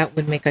whether that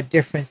would make a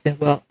difference, then,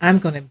 well, I'm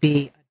going to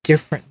be a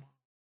different mom.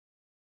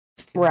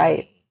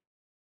 Right.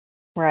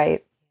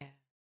 Right. Yeah.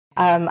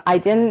 I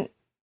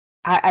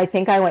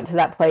think I went to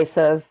that place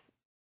of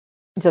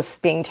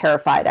just being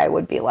terrified I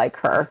would be like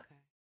her.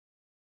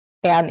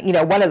 And,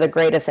 one of the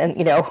greatest, and,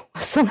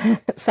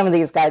 some of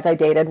these guys I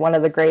dated, one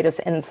of the greatest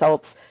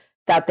insults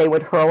that they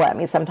would hurl at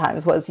me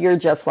sometimes was, "You're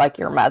just like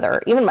your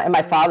mother." Even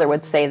my father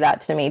would say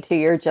that to me too.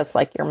 "You're just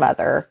like your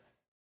mother."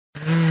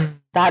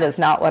 That is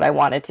not what I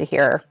wanted to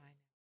hear.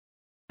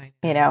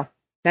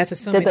 That's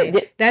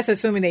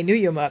assuming they knew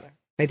your mother.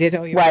 They did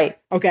know your right.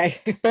 mother. Okay.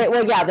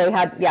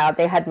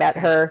 They had met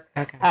her.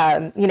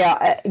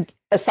 Okay.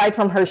 Aside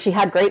from her, she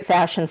had great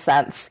fashion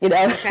sense. Okay.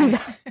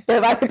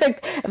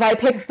 if I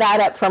picked that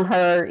up from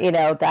her,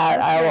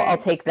 I'll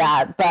take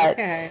that.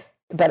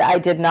 But I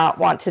did not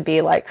want to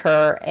be like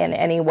her in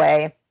any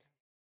way.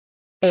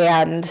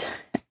 And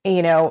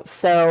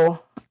so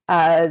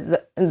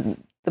the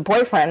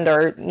boyfriend,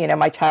 or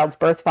my child's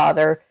birth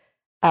father,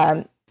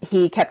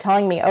 he kept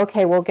telling me,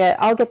 "Okay,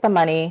 I'll get the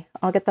money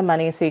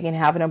so you can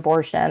have an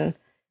abortion."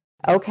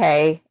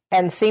 Okay,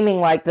 and seeming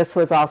like this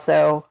was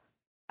also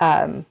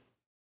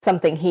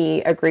something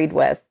he agreed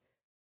with.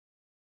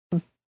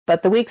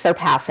 But the weeks are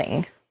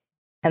passing,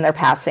 and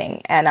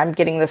I'm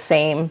getting the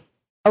same,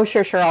 "Oh,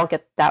 sure, I'll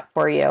get that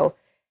for you."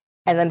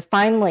 And then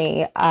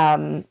finally,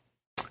 I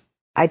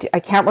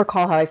can't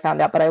recall how I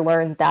found out, but I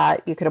learned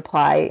that you could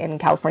apply in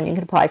California. You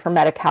could apply for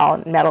Medi-Cal,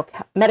 and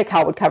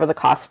Medi-Cal would cover the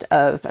cost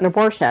of an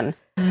abortion.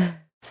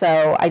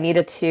 So I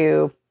needed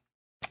to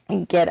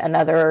get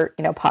another,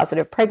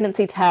 positive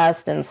pregnancy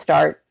test and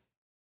start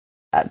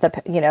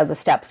the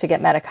steps to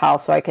get Medi-Cal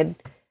so I could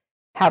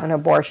have an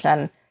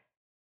abortion.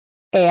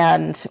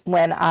 And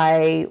when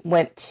I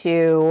went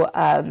to,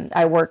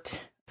 I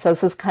worked. So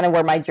this is kind of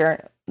where my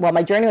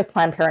journey with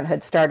Planned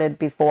Parenthood started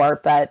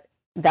before, but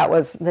that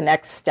was the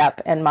next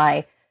step in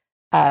my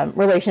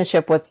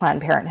relationship with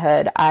Planned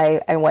Parenthood.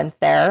 I went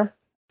there.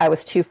 I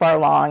was too far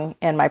along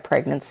in my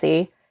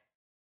pregnancy.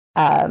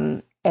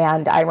 And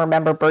I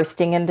remember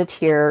bursting into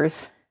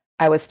tears.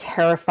 I was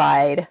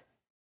terrified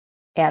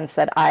and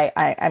said,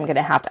 I'm going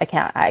to have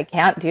to, I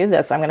can't do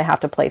this. I'm going to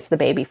have to place the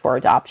baby for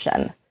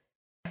adoption.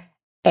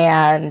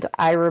 And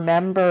I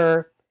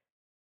remember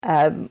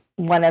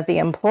one of the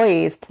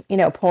employees,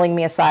 pulling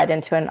me aside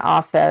into an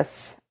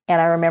office.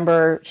 And I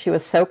remember she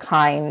was so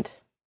kind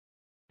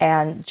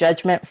and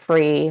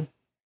judgment-free,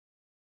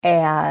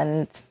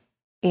 and,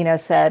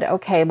 said,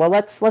 "Okay, well,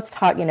 let's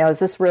talk. Is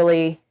this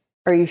really,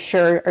 are you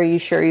sure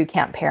you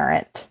can't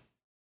parent?"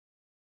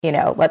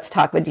 let's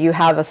talk, but do you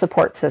have a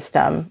support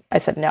system? I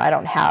said, no, I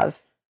don't have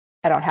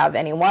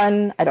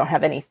anyone. I don't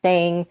have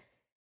anything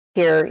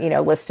here,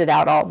 listed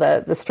out all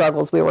the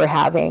struggles we were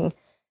having.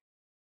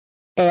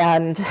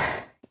 And,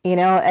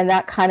 and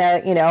that kind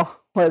of,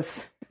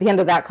 was the end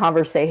of that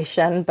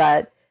conversation.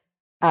 But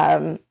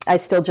I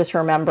still just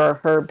remember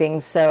her being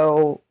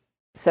so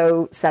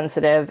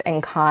sensitive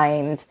and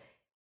kind.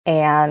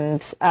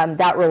 And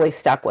that really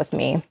stuck with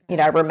me.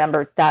 I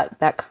remember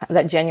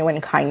that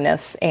genuine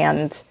kindness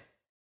and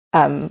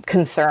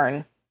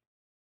concern.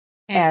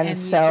 And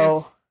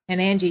so... And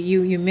Angie,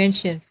 you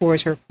mentioned for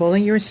her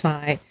pulling your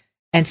aside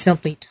and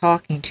simply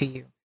talking to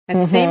you.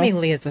 That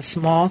seemingly is a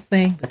small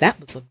thing, but that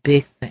was a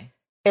big thing.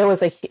 It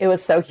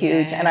was so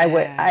huge. Yeah. And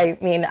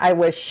I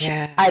wish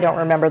I don't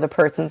remember the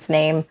person's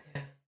name.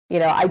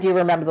 Yeah. I do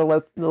remember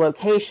the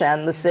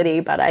location, the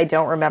city, but I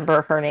don't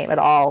remember her name at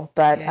all.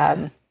 But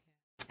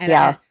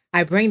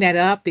I bring that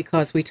up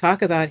because we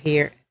talk about that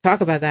here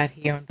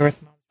on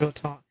Birth Moms Real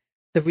Talk.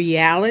 The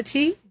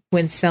reality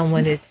when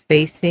someone is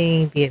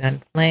facing, be it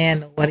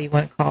unplanned or what do you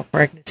want to call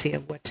pregnancy, or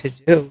what to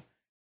do,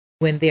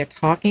 when they're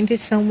talking to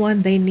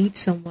someone, they need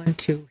someone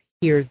to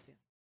hear them,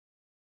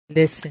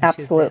 listen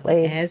Absolutely.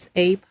 to them as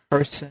a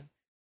person,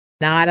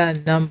 not a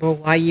number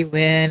while you're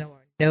in or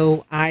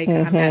no eye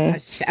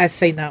contact. I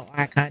say no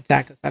eye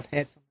contact because I've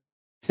had some.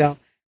 So,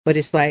 but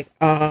it's like,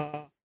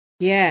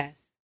 yes,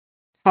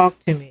 talk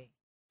to me.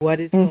 What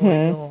is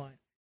going on?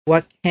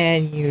 What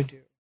can you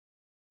do?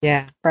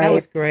 Yeah, right. That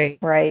was great.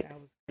 Right.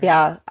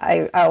 Yeah,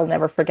 I'll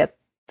never forget.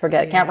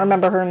 I can't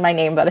remember her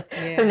name, but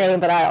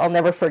I'll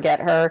never forget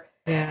her.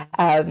 Yeah.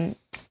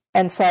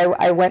 And so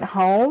I went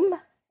home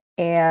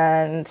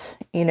and,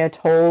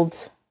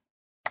 told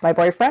my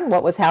boyfriend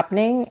what was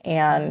happening.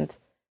 And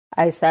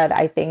I said,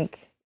 I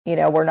think,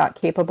 we're not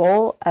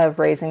capable of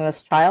raising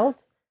this child.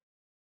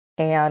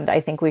 And I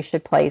think we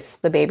should place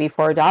the baby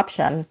for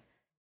adoption.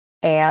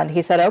 And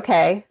he said,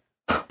 okay.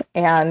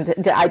 And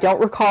I don't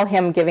recall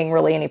him giving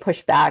really any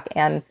pushback.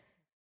 And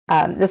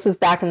this was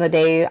back in the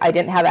day. I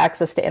didn't have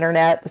access to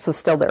internet. This was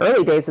still the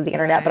early days of the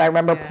internet, but I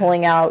remember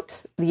pulling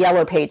out the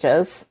Yellow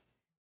Pages.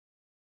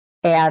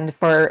 And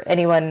for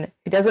anyone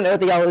who doesn't know what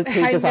the Yellow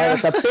Pages are,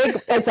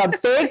 it's a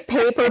big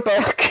paper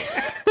book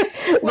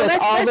with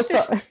all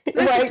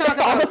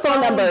the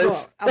phone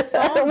numbers. A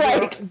phone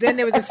book. Then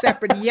there was a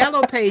separate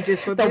Yellow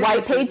Pages for the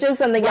white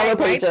pages and the Yellow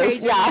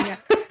Pages. Yeah.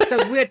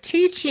 So we're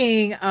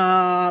teaching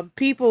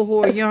people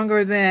who are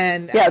younger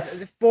than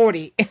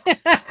 40.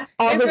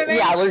 All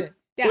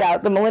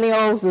the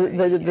millennials,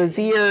 the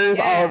Zers,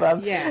 all of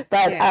them. Yeah.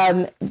 But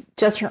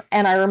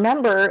and I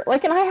remember,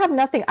 and I have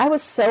nothing. I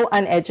was so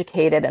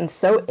uneducated and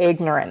so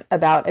ignorant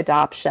about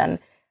adoption.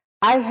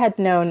 I had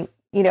known,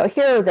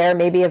 here or there,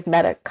 maybe have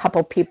met a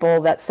couple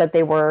people that said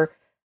they were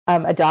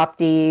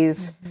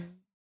adoptees.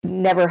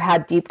 Never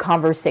had deep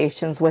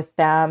conversations with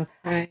them.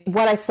 Right.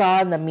 What I saw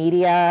in the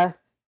media,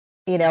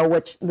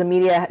 which the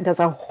media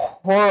does a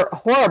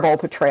horrible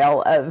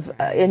portrayal of,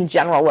 in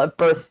general, of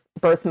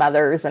birth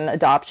mothers and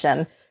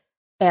adoption.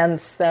 And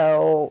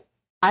so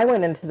I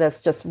went into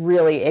this just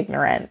really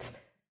ignorant.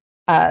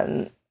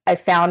 I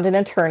found an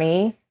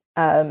attorney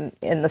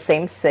in the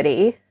same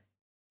city,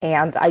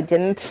 and I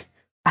didn't,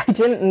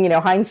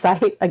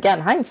 hindsight,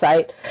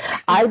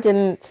 I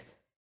didn't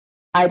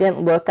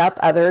look up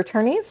other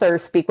attorneys or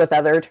speak with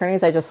other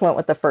attorneys. I just went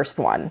with the first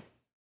one,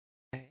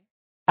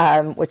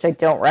 which I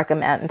don't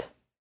recommend.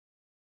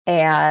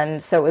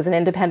 And so it was an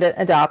independent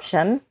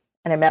adoption,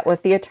 and I met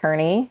with the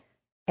attorney,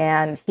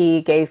 and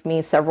he gave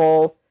me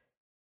several,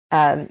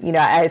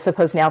 I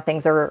suppose now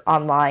things are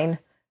online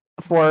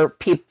for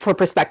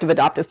prospective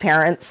adoptive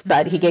parents,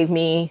 but he gave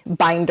me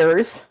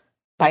binders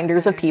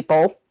of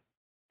people,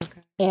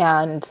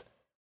 and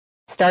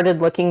started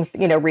looking,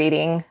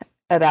 reading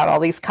about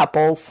all these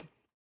couples,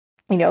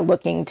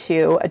 looking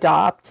to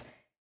adopt,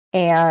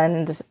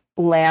 and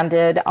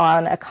landed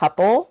on a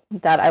couple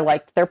that I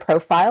liked their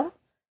profile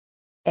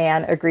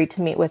and agreed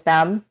to meet with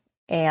them.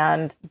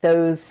 And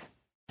those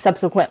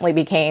subsequently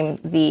became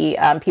the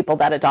people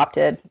that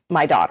adopted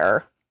my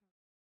daughter.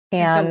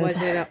 And so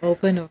was it an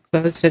open or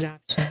closed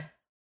adoption?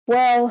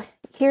 Well,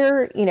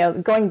 here,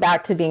 going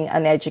back to being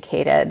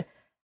uneducated,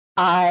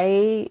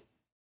 I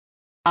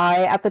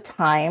at the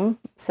time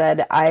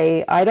said,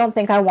 I don't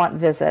think I want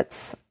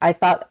visits. I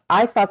thought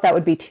that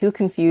would be too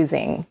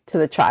confusing to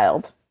the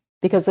child,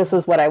 because this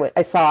is what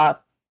I saw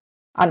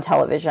on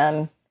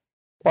television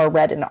or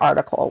read in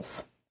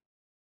articles.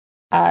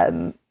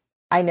 I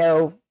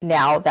know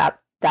now that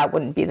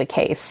wouldn't be the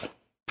case.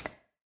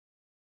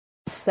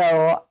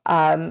 So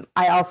I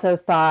also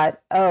thought,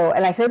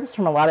 and I hear this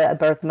from a lot of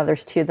birth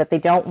mothers too, that they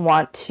don't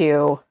want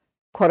to,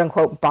 quote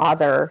unquote,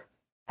 bother.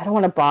 I don't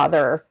want to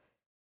bother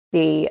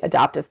the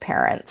adoptive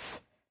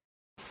parents.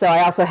 So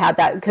I also had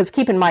that, because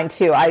keep in mind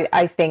too,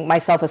 I think my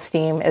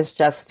self-esteem is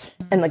just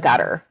in the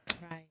gutter.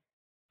 Right.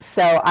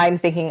 So I'm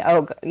thinking,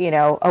 oh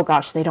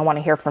gosh, they don't want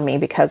to hear from me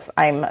because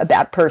I'm a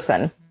bad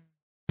person.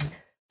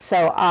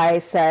 So I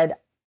said,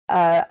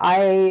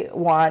 I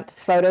want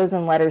photos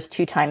and letters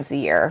 2 times a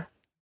year.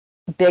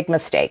 Big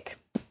mistake.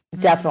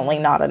 definitely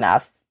not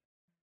enough,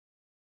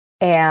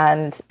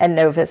 and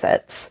no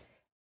visits.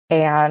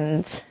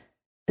 And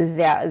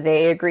that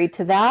they agreed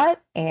to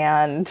that.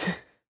 And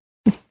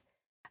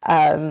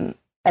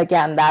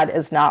again, that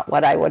is not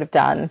what I would have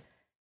done.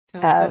 So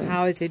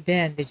how has it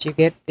been? Did you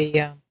get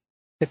the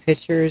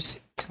pictures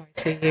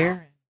twice a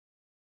year?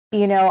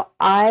 You know,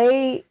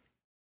 I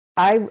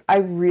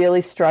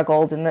really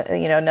struggled in the,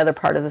 another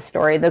part of the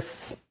story.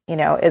 This,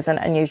 isn't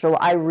unusual.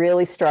 I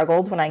really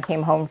struggled when I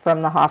came home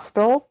from the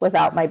hospital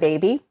without my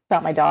baby,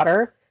 without my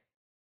daughter.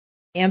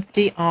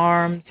 Empty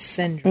arm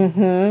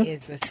syndrome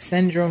is a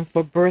syndrome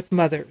for birth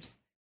mothers.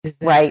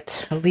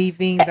 Right.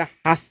 Leaving the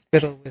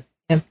hospital with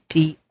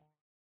empty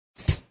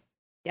arms.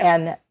 Yep.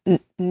 And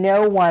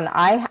no one,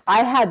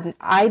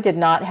 I did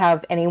not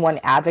have anyone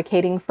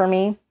advocating for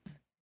me.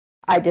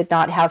 I did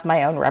not have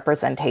my own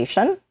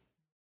representation.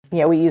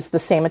 We use the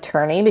same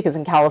attorney because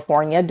in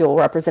California, dual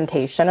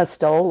representation is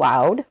still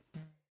allowed.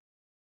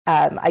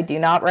 I do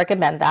not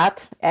recommend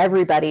that.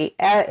 Everybody,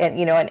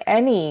 in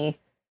any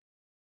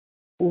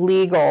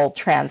legal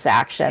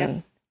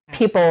transaction,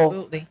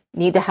 people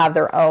need to have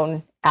their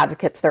own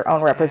advocates, their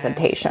own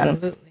representation.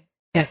 Absolutely.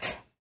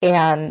 Yes.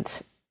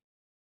 And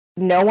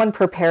no one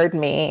prepared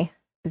me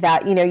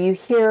that, you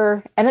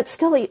hear, and it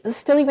still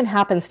even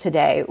happens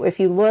today. If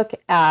you look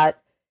at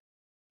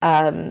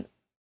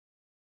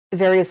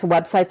various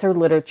websites or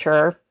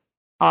literature,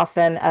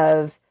 often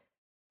of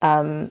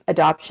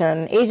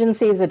adoption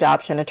agencies,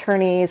 adoption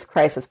attorneys,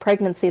 crisis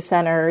pregnancy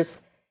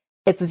centers,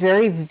 it's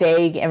very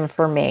vague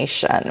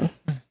information.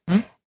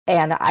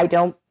 And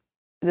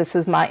this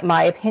is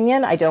my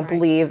opinion, I don't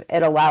believe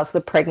it allows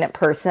the pregnant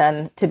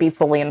person to be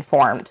fully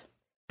informed.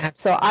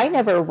 Absolutely.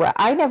 So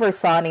I never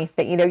saw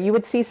anything, you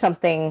would see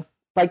something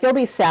like you'll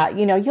be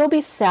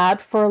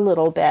sad for a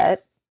little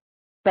bit,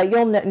 but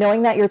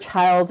knowing that your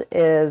child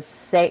is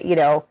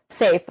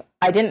safe.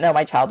 I didn't know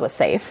my child was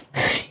safe,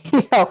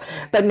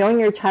 but knowing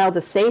your child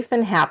is safe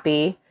and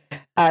happy,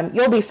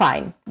 you'll be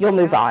fine. You'll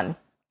move on.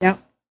 Yep.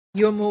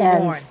 You'll move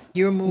on.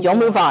 You'll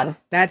move on.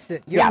 That's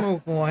it. You'll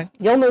move on.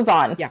 You'll move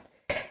on. Yeah.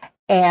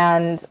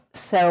 And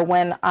so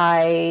when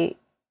I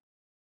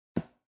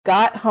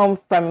got home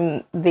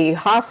from the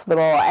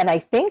hospital, and I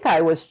think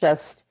I was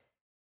just,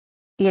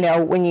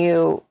 when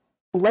you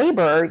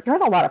labor, you're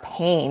in a lot of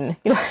pain.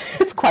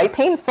 It's quite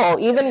painful,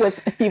 even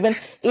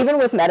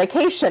with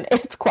medication.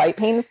 It's quite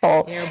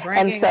painful.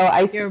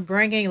 You're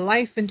bringing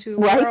life into the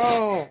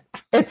world.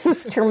 It's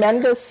this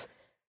tremendous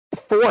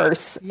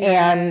force,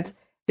 and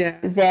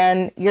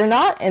then you're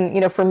not.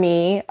 And for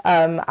me,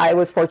 I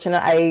was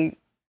fortunate. I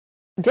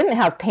didn't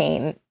have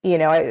pain.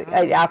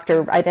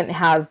 I didn't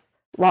have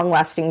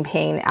long-lasting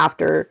pain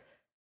after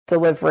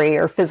delivery,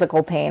 or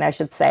physical pain, I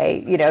should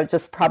say.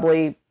 Just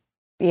probably.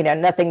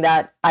 Nothing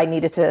that I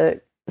needed to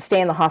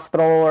stay in the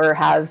hospital or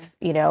have,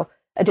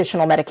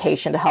 additional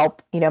medication to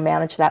help,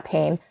 manage that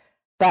pain.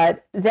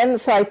 But then,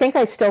 so I think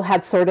I still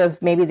had sort of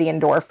maybe the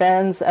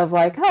endorphins of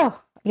like,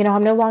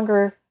 I'm no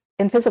longer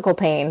in physical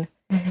pain.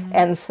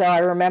 And so I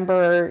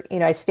remember,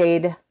 I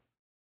stayed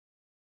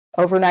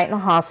overnight in the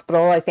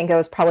hospital. I think I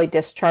was probably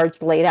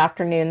discharged late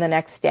afternoon the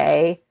next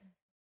day.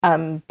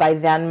 By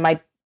then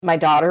my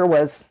daughter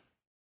was,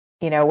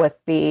 with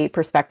the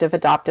prospective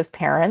adoptive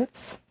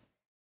parents.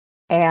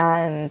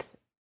 And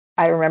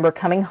I remember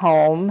coming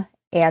home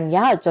and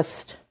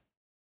just,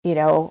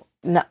 the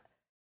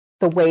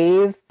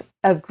wave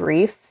of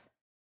grief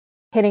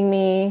hitting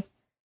me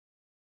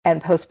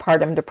and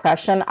postpartum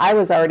depression. I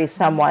was already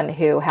someone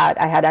who had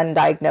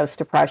undiagnosed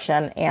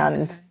depression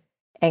and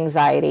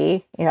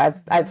anxiety.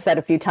 I've said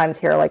a few times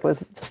here, like, I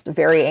was just a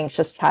very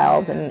anxious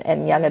child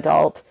and young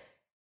adult.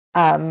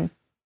 And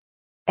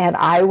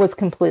I was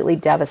completely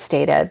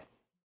devastated.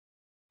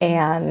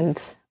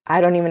 And I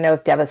don't even know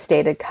if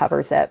devastated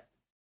covers it.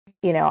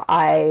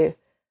 I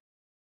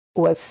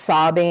was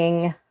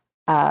sobbing.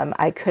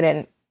 I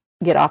couldn't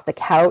get off the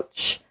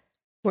couch.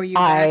 Were you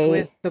back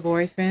with the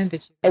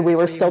boyfriend? We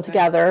were still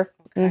together.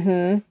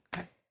 Okay.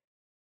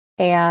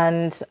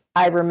 And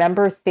I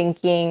remember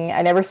thinking,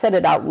 I never said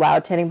it out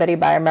loud to anybody,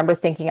 but I remember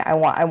thinking, I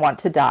want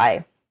to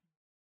die.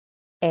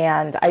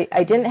 And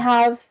I didn't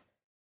have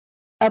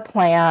a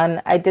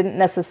plan. I didn't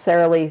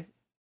necessarily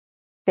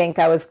think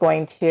I was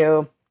going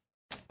to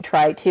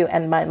try to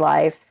end my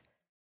life,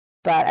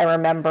 but I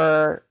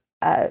remember,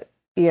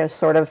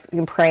 sort of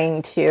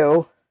praying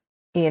to,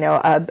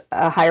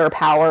 a higher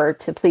power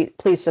to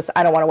please just,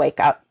 I don't want to wake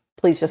up.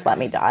 Please just let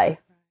me die.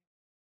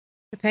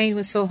 The pain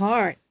was so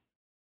hard.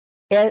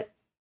 It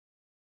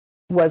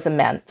was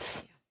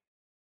immense.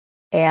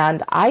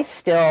 And I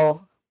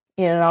still,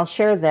 and I'll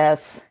share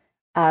this.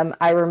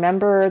 I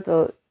remember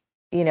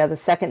the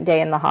second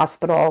day in the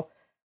hospital,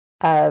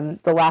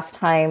 the last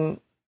time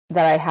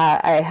that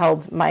I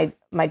held my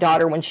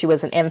daughter when she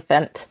was an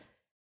infant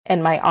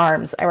in my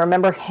arms. I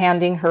remember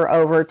handing her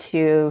over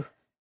to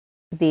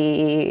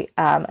the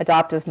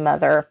adoptive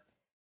mother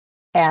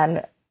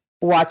and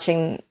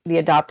watching the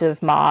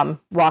adoptive mom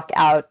walk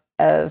out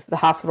of the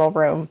hospital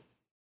room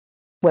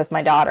with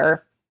my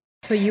daughter.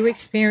 So you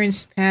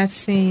experienced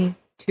passing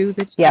to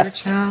your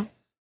child?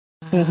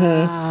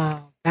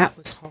 Wow, that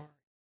was hard.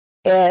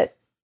 It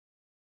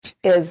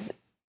is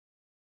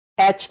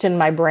etched in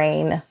my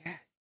brain.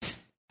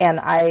 Yes. And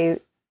I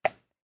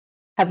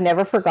have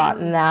never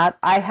forgotten that.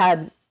 I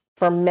had,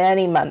 for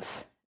many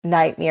months,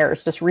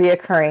 nightmares, just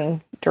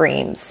reoccurring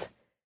dreams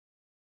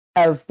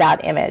of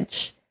that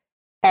image.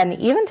 And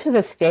even to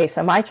this day,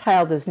 so my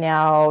child is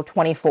now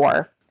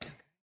 24.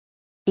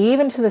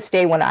 Even to this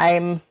day, when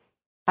if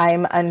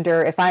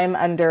I'm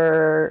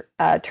under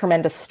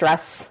tremendous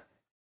stress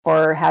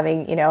or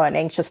having, an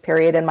anxious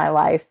period in my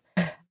life,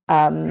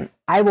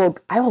 I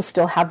will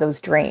still have those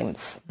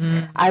dreams.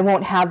 I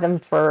won't have them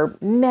for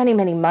many,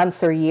 many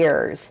months or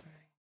years.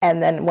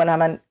 And then when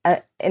I'm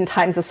in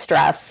times of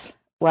stress,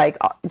 like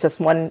just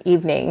one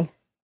evening,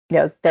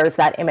 there's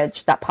that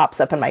image that pops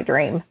up in my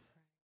dream.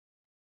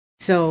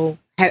 So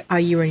are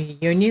you in a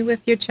union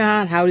with your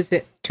child? How does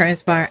it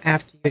transpire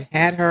after you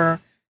had her?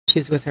 She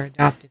was with her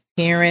adoptive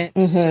parent.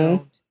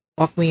 So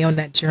walk me on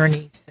that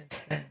journey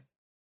since then.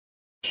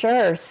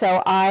 Sure.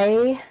 So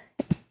I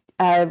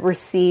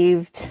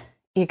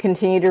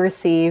continue to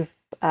receive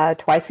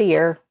twice a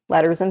year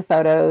letters and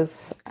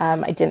photos.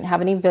 I didn't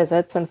have any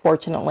visits,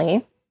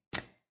 unfortunately.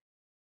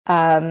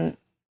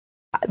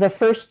 The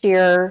first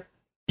year,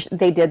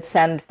 they did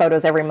send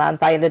photos every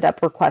month. I ended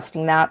up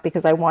requesting that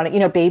because I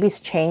wanted, babies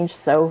change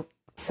so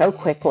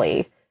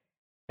quickly.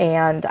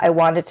 And I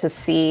wanted to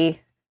see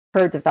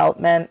her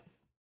development,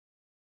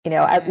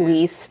 at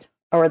least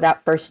over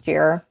that first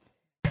year.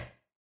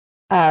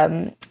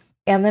 And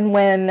then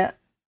when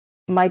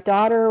my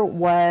daughter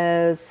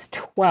was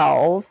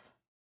 12,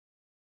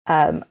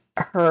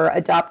 her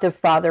adoptive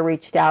father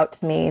reached out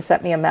to me,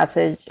 sent me a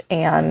message,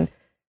 and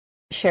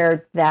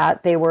shared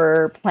that they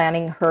were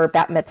planning her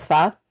bat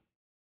mitzvah,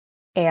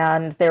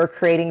 and they were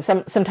creating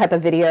some type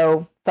of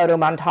video photo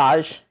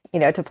montage,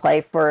 to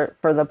play for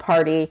the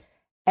party.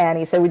 And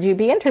he said, "Would you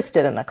be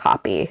interested in a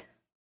copy?"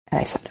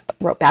 And I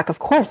wrote back, "Of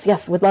course,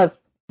 yes, would love,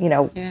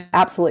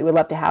 absolutely would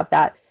love to have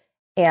that."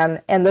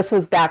 And this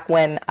was back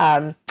when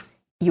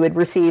you would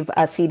receive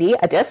a CD,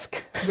 a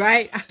disc.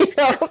 Right.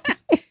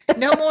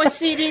 No more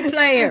CD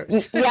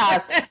players.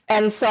 Yeah.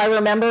 And so I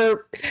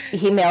remember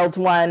he mailed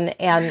one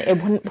and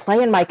it wouldn't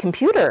play in my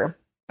computer,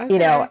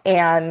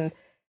 and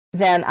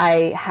then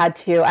I had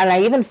to, and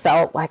I even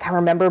felt like, I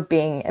remember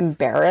being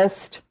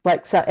embarrassed,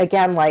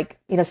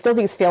 still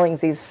these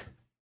feelings, these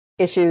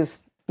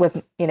issues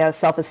with,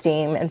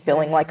 self-esteem and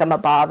feeling like I'm a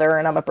bother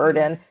and I'm a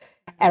burden.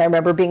 And I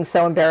remember being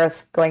so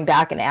embarrassed going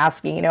back and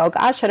asking,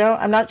 gosh,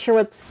 I'm not sure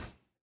what's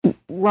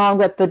wrong,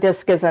 but the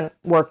disc isn't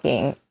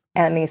working.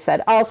 And he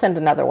said, "I'll send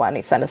another one."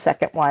 He sent a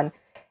second one,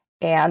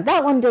 and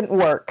that one didn't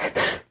work.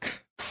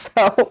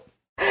 So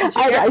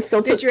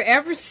did you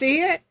ever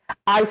see it?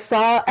 I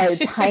saw a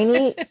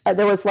tiny,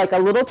 there was like a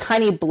little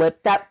tiny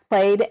blip that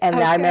played, and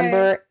I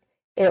remember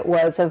it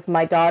was of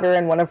my daughter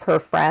and one of her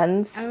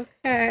friends.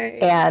 Okay.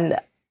 And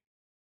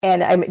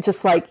I'm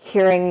just like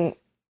hearing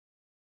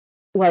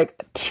like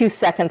 2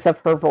 seconds of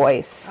her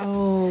voice.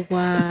 Oh,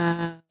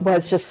 wow.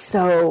 Was just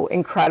so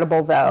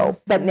incredible,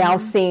 though. But now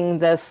seeing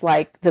this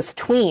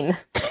tween,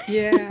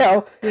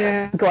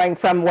 going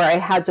from where I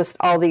had just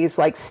all these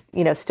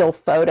still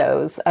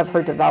photos of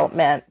her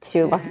development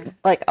to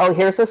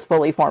here's this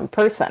fully formed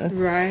person,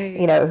 right?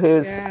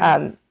 Who's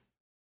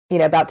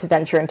about to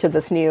venture into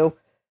this new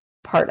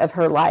part of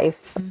her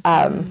life.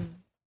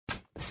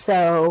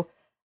 So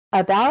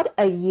about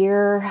a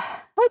year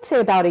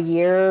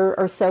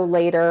or so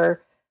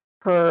later,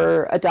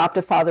 her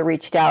adoptive father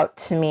reached out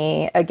to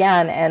me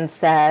again and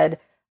said,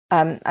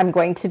 "I'm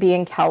going to be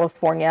in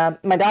California."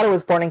 My daughter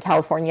was born in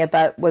California,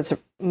 but was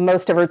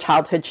most of her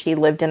childhood, she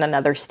lived in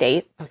another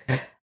state.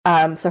 Okay.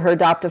 So her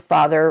adoptive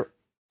father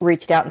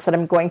reached out and said,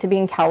 "I'm going to be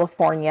in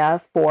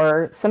California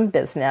for some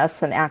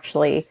business and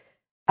actually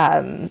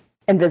and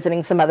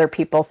visiting some other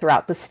people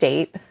throughout the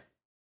state,"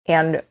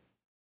 and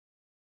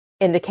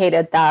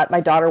indicated that my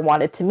daughter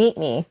wanted to meet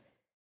me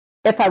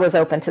if I was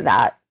open to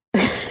that.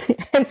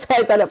 And so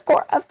I said, of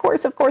course.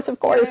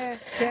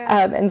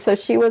 Yeah. And so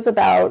she was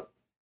about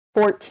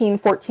 14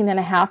 and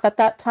a half at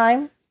that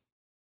time.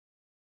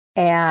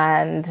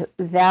 And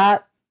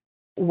that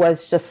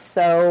was just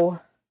so,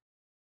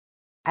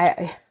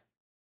 I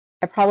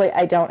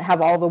don't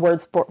have all the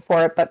words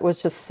for it, but it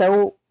was just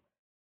so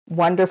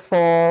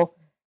wonderful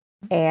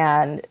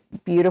and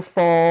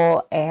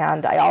beautiful.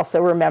 And I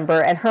also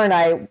remember, and her and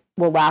I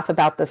will laugh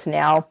about this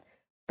now,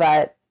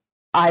 but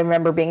I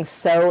remember being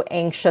so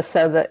anxious.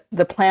 So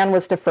the plan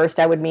was to first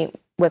I would meet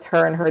with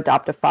her and her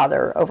adoptive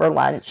father over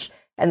lunch.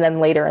 And then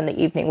later in the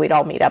evening, we'd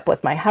all meet up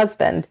with my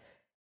husband.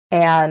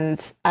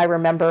 And I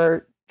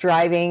remember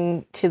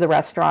driving to the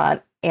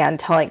restaurant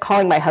and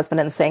calling my husband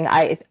and saying,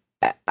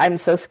 I'm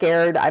so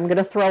scared. I'm going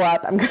to throw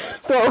up.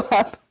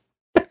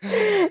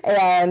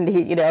 And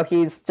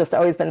he's just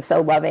always been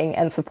so loving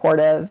and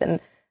supportive.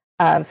 And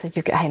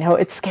said, I know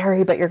it's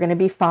scary, but you're going to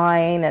be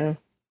fine. And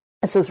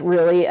this is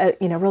really,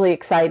 really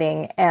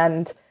exciting.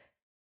 And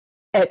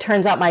it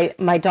turns out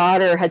my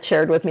daughter had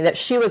shared with me that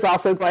she was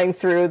also going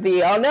through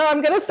the, "Oh no,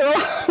 I'm going to throw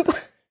up,"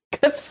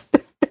 because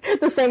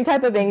the same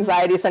type of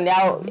anxiety. So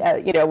now,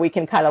 we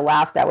can kind of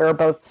laugh that we were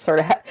both sort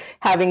of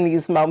having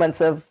these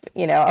moments of,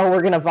 oh,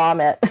 we're going to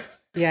vomit.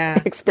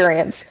 Yeah.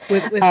 Experience.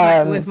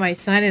 With my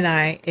son and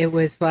I, it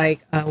was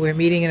like we're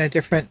meeting in a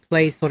different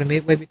place, sort of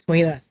midway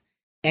between us.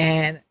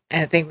 And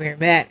I think we were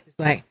met. It was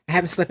like, I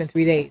haven't slept in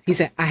 3 days. He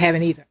said, I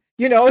haven't either.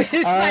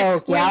 It's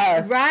like,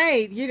 yeah.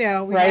 Right. We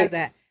have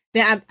that.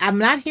 Now, I'm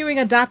not hearing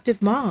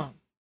adoptive mom.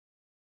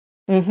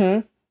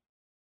 Mm-hmm.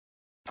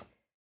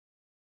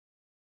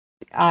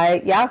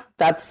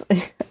 That's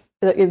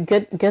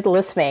good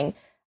listening.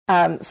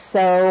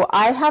 So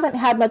I haven't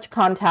had much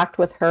contact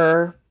with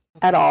her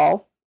at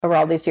all over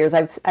all these years.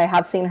 I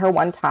have seen her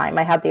one time.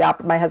 My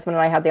husband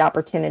and I had the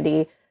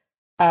opportunity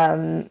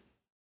a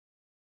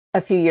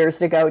few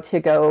years ago to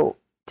go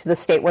to the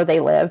state where they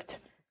lived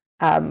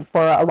for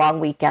a long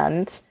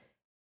weekend.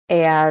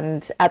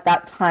 And at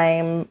that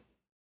time,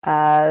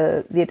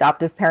 the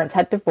adoptive parents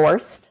had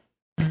divorced.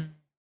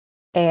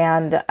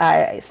 And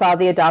I saw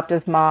the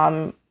adoptive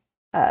mom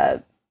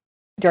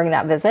during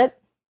that visit.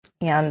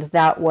 And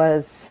that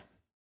was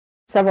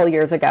several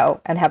years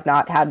ago, and have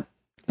not had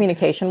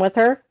communication with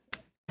her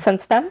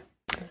since then.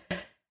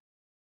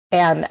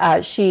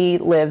 And she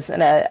lives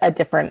in a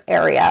different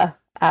area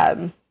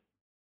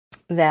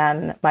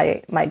than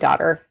my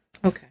daughter.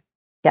 Okay.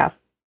 Yeah.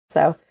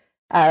 So,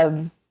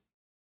 it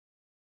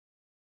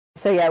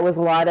was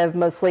a lot of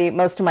most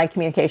of my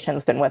communication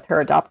has been with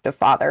her adoptive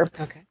father.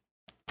 Okay.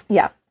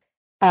 Yeah.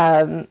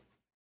 And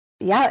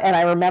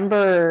I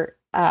remember,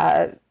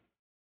 one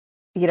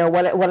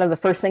of the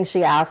first things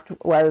she asked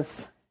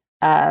was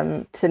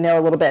to know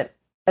a little bit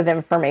of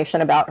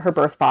information about her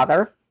birth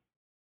father.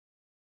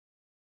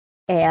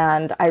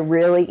 And I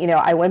really,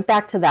 I went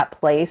back to that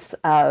place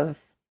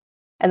of,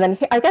 and then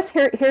I guess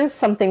here's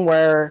something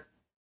where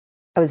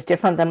I was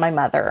different than my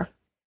mother.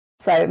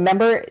 So I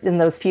remember in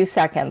those few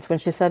seconds when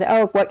she said,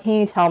 "Oh, what can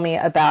you tell me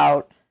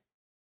about,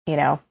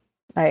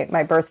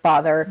 my birth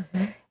father?"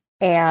 Mm-hmm.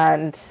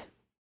 And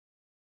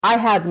I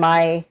had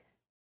my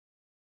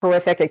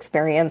horrific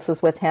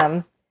experiences with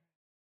him.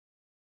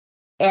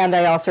 And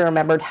I also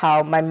remembered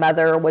how my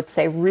mother would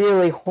say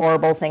really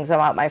horrible things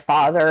about my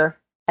father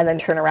and then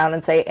turn around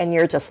and say, "And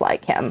you're just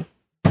like him."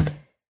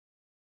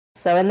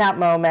 So in that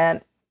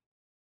moment,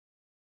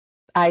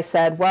 I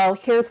said, well,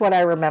 here's what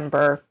I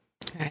remember.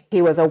 Okay.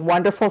 He was a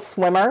wonderful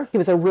swimmer. He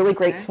was a really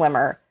great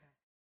swimmer.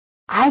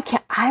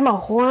 I'm a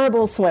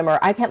horrible swimmer.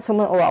 I can't swim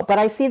well, but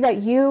I see that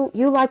you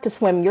like to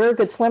swim. You're a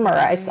good swimmer.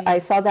 I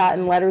saw that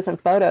in letters and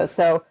photos.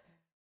 So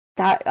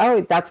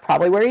that's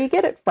probably where you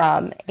get it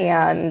from.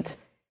 And,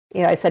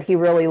 I said he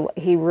really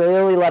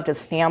loved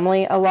his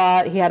family a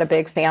lot. He had a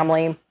big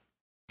family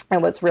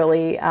and was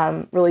really,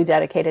 really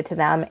dedicated to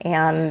them.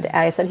 And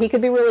I said he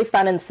could be really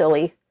fun and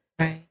silly,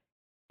 right.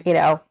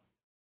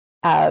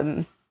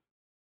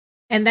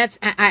 And that's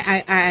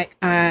I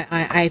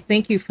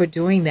thank you for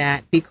doing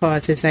that,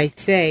 because as I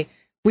say,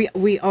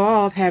 we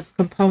all have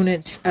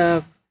components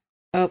of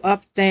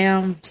up,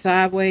 down,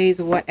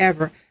 sideways, or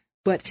whatever,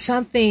 but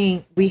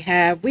something we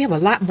have a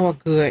lot more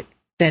good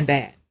than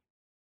bad.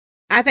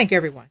 I think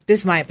everyone. This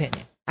is my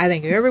opinion. I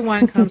think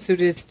everyone comes to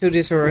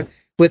this earth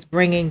with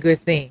bringing good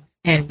things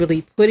and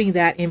really putting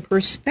that in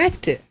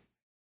perspective.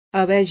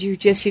 As you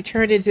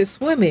turned into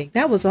swimming,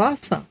 that was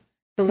awesome.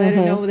 To let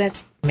her know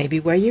that's maybe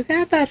where you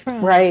got that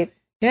from. Right.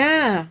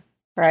 Yeah.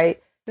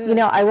 Right. Good.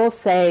 I will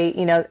say,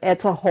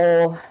 it's a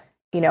whole,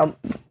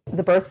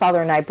 the birth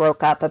father and I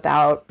broke up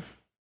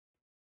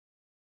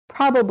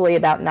probably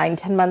about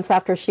 9-10 months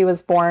after she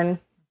was born,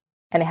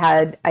 and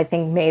had, I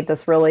think, made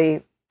this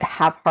really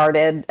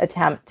half-hearted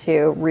attempt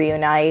to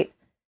reunite,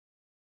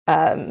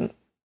 a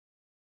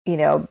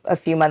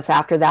few months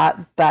after that.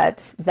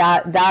 But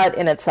that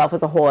in itself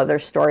is a whole other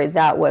story.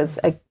 That was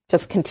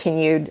just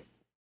continued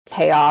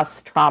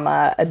chaos,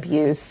 trauma,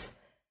 abuse.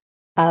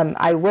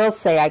 I will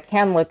say I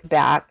can look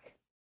back,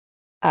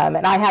 and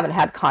I haven't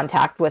had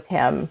contact with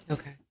him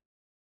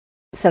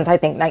since I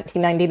think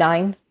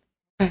 1999.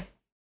 Okay.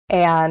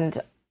 And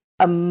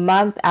a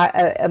month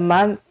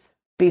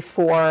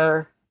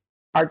before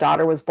our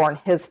daughter was born,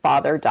 his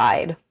father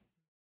died.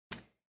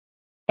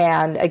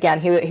 And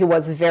again, he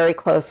was very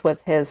close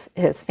with his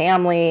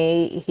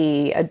family.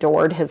 He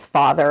adored his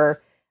father.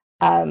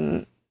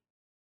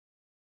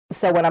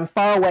 So when I'm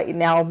far away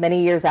now,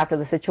 many years after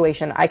the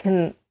situation, I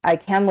can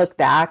look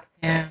back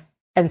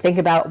and think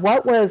about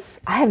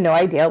I have no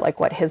idea,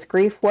 what his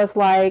grief was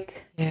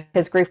like,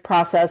 his grief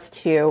process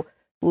to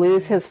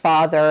lose his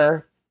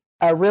father,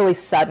 a really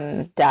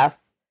sudden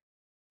death.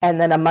 And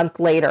then a month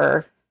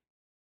later,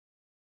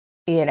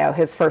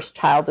 his first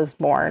child is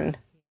born,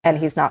 and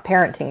he's not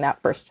parenting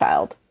that first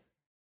child.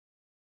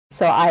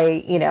 So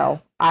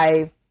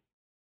I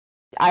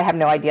have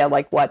no idea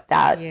what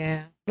that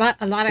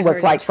a lot of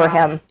was like for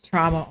him.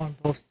 Trauma on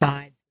both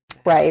sides.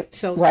 Right.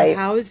 So right.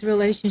 How is the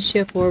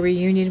relationship or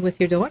reunion with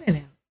your daughter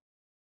now?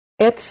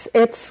 It's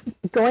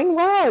going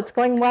well. It's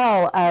going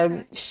well.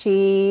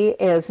 She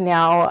is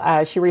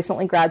now, she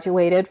recently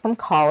graduated from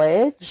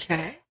college.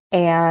 Okay.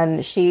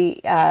 And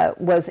she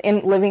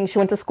she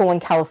went to school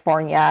in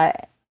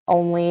California,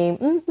 only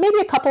maybe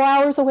a couple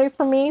hours away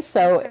from me.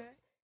 So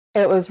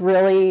it was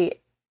really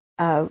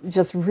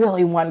just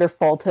really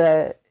wonderful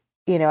to,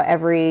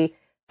 every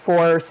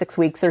 4 or 6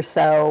 weeks or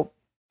so,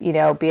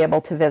 be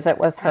able to visit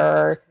with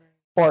her.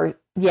 Or,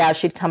 yeah,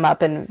 she'd come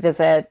up and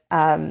visit,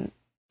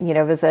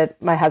 visit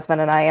my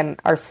husband and I in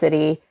our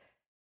city.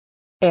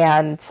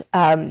 And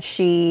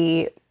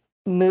she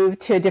moved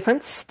to a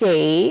different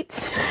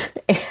state.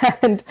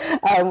 And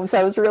so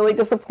I was really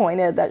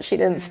disappointed that she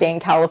didn't stay in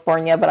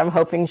California, but I'm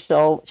hoping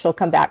she'll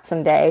come back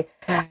someday.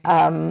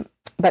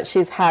 But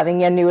she's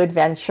having a new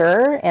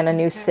adventure in a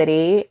new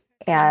city.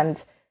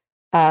 And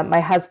my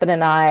husband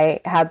and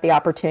I had the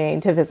opportunity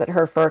to visit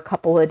her for a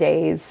couple of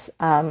days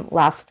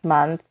last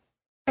month.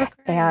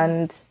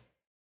 And,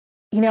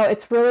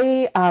 it's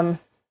really,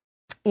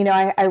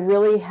 I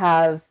really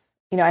have,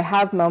 I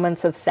have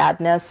moments of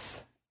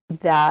sadness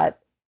that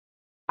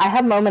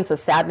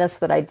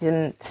I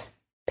didn't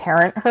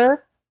parent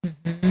her.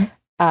 Mm-hmm.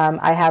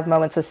 I have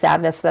moments of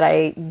sadness that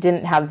I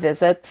didn't have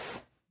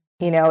visits,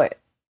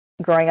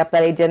 growing up,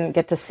 that I didn't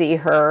get to see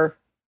her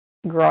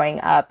growing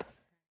up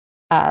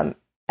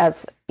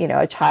as,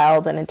 a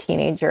child and a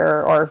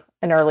teenager or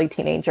an early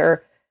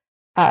teenager.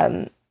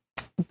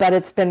 But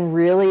it's been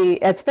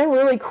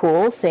really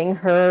cool seeing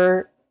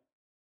her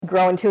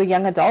grow into a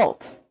young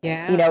adult.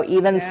 Yeah.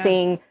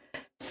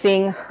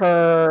 Seeing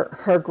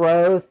her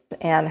growth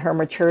and her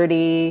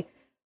maturity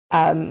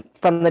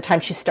from the time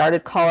she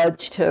started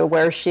college to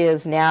where she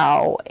is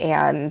now,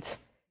 and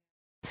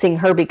seeing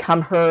her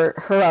become her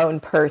own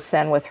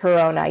person with her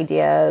own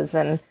ideas,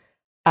 and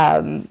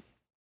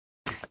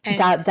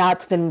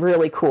that's been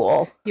really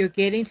cool. You're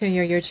getting to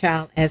know your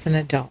child as an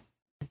adult.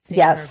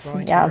 Yes.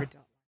 Yeah.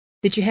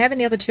 Did you have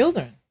any other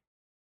children?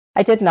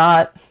 I did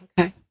not.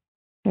 Okay.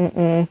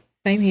 Mm-mm.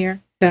 Same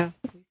here. So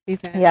we see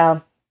that. Yeah.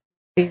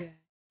 We see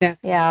that.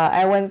 Yeah.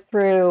 I went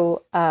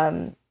through,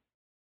 I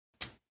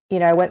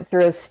went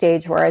through a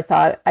stage where I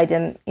thought I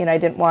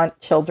didn't want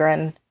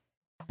children.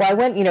 Well, I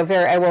went,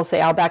 I will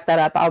say, I'll back that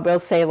up. I will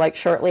say, like,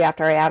 shortly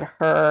after I had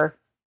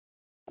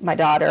my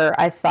daughter,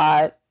 I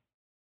thought,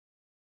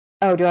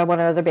 oh, do I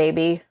want another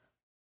baby?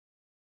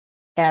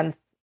 And,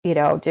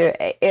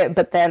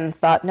 but then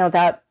thought, no,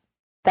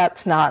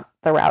 that's not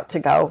the route to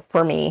go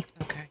for me.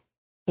 Okay.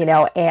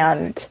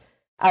 And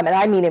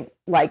I mean it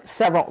like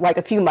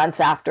a few months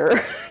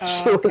after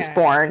she was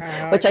born,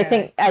 which I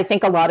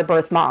think a lot of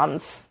birth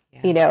moms,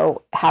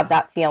 have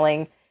that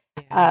feeling.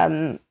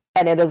 Yeah.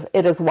 And it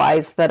is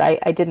wise that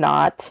I did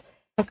not.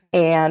 Okay.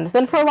 And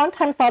then for a long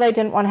time thought I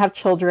didn't want to have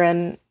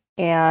children.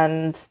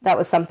 And that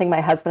was something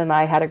my husband and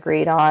I had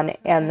agreed on.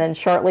 And then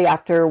shortly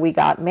after we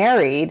got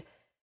married,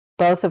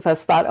 both of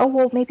us thought, oh,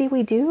 well, maybe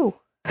we do.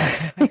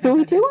 Maybe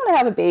we do want to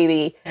have a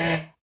baby.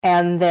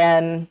 And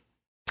then,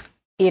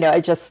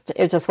 it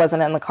just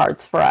wasn't in the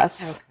cards for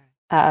us.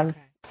 Okay.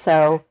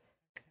 So,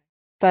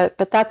 but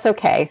that's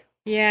okay.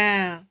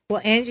 Yeah.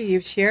 Well, Angie,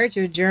 you've shared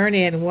your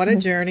journey, and what a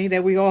journey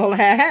that we all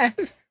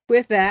have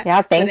with that.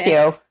 Yeah. Thank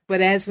you.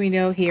 But as we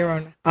know here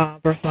on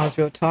Birth Moms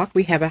Real Talk,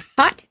 we have a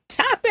hot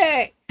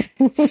topic.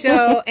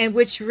 So, and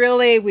which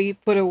really we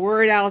put a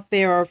word out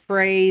there or a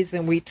phrase,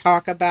 and we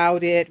talk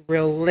about it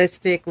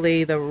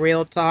realistically, the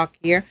real talk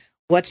here.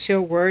 What's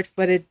your word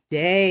for the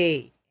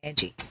day,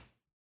 Angie?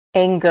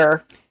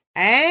 Anger.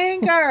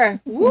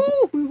 Woo,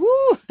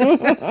 woo.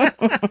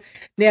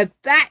 Now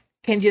that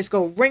can just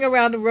go ring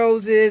around the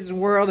roses and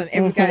world and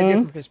every kind of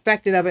different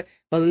perspective of it.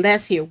 But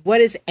let's hear,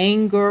 what is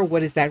anger?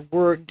 What does that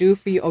word do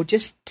for you? Or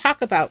just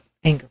talk about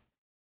anger.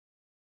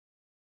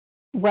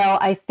 Well,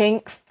 I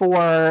think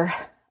for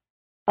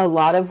a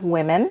lot of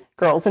women,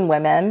 girls and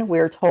women,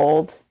 we're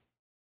told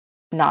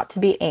not to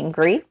be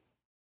angry.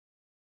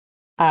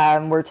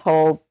 We're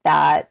told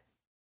that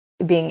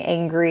being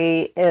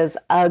angry is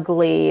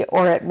ugly,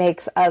 or it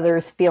makes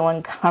others feel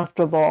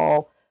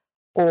uncomfortable,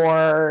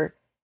 or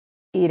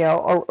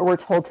we're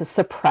told to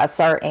suppress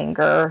our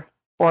anger,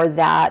 or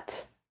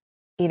that,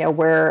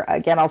 we're,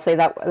 again, I'll say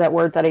that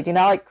word that I do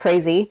not like,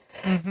 crazy,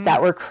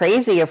 that we're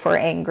crazy if we're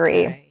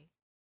angry.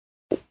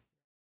 Right.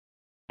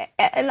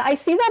 And I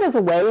see that as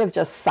a way of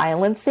just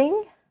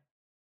silencing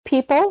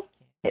people,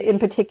 in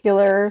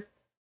particular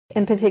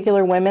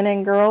women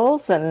and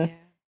girls, and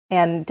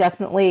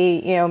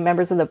definitely,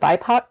 members of the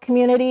BIPOC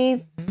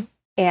community.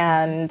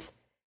 And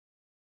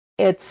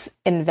it's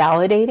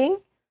invalidating.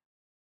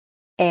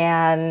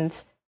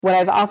 And what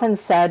I've often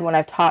said when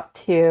I've talked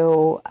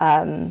to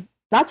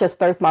not just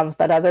birth moms,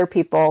 but other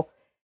people,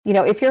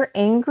 if you're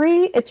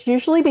angry, it's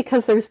usually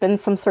because there's been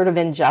some sort of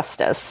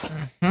injustice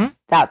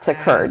that's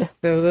occurred.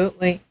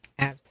 Absolutely.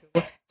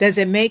 Does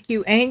it make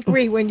you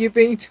angry when you're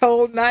being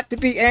told not to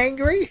be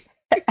angry?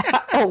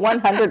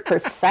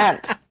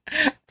 100%.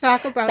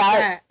 Talk about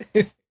that.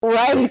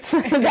 Right.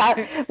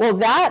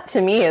 That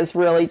to me is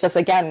really just,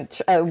 again,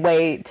 a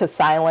way to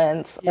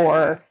silence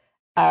or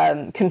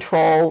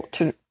control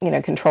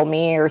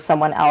me or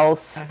someone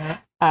else.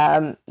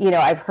 I've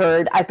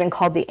been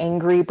called the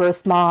angry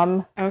birth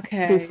mom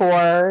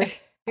before.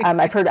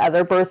 I've heard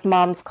other birth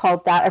moms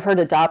called that. I've heard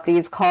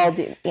adoptees called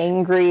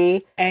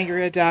angry.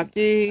 Angry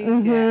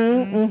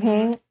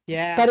adoptees.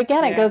 Yeah. But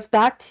again, it goes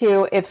back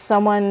to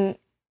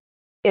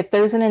if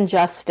there's an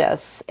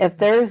injustice, if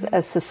there's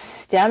a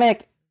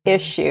systemic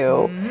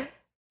issue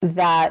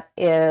that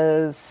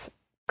is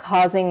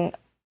causing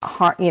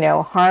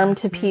harm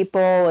to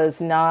people,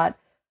 is not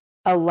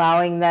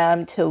allowing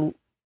them to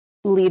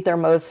lead their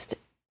most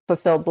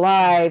fulfilled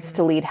lives,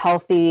 to lead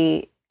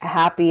healthy,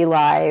 happy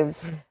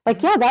lives.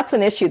 Like, yeah, that's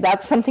an issue.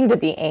 That's something to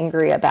be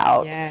angry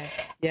about.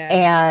 Yes.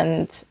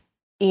 And,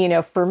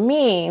 for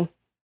me,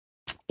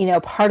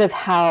 part of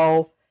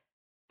how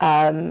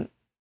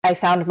I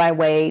found my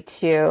way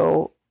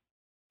to,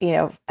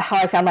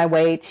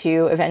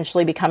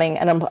 eventually becoming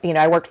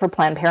I worked for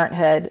Planned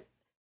Parenthood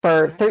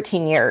for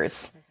 13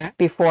 years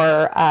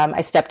before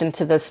I stepped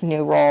into this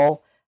new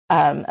role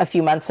a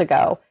few months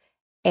ago.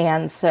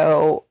 And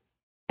so,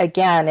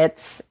 again,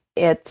 it's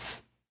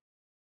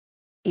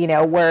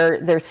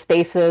where there's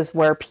spaces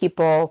where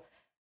people,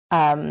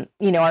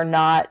 are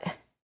not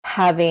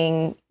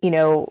having,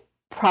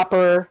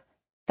 proper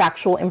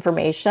factual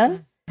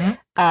information,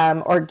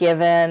 or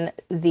given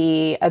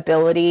the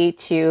ability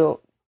to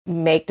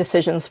make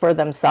decisions for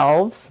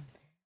themselves.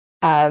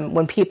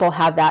 When people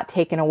have that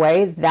taken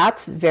away,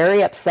 that's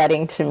very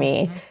upsetting to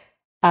me.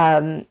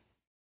 And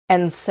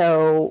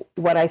so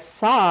what I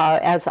saw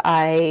as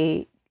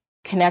I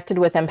connected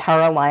with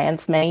Empower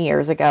Alliance many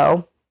years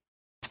ago,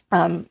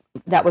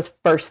 that was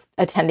first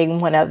attending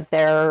one of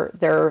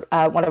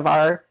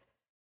our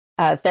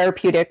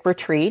therapeutic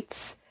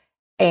retreats.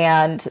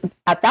 And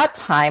at that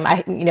time,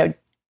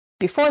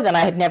 before then I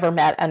had never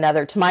met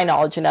to my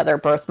knowledge, another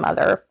birth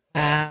mother.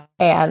 Wow.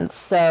 And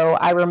so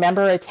I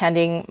remember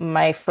attending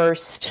my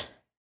first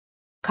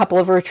couple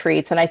of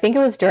retreats. And I think it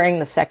was during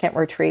the second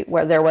retreat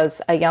where there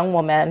was a young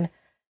woman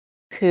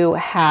who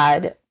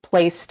had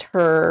placed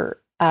her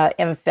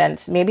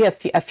infant maybe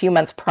a few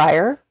months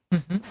prior.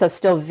 So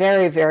still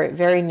very, very,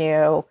 very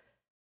new,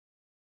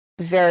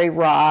 very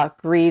raw,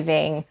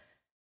 grieving.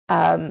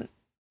 I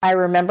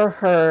remember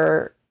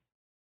her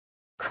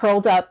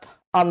curled up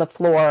on the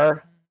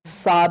floor,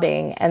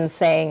 sobbing and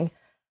saying,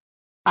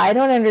 "I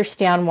don't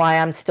understand why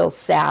I'm still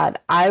sad.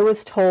 I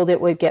was told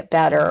it would get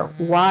better.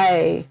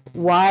 Why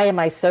am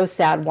I so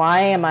sad?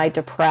 Why am I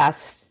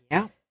depressed?"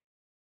 Yeah.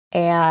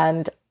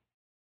 And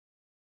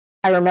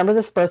I remember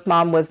this birth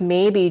mom was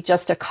maybe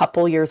just a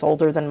couple years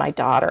older than my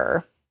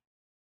daughter.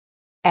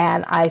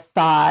 And I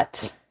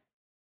thought,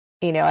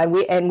 and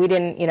we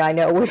didn't, I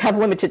know we have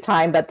limited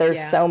time, but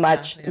there's so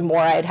much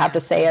more I'd have to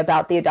say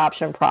about the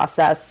adoption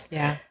process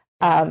that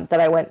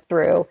I went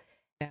through.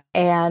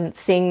 And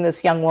seeing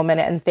this young woman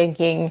and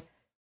thinking,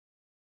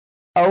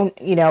 oh,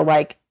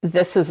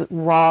 this is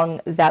wrong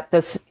that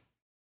this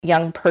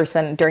young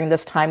person during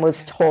this time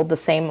was told the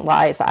same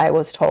lies I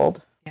was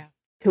told,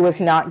 who was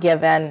not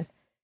given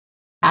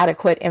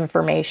adequate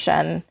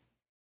information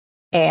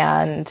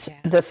and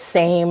the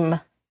same,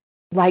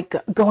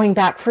 going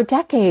back for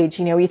decades,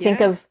 you think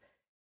of,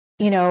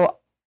 the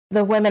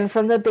women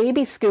from the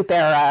baby scoop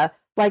era,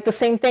 the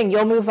same thing,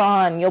 you'll move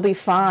on, you'll be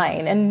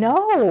fine. And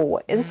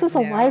no, this is a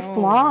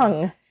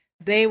lifelong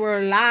They were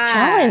lies.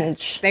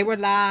 challenge. They were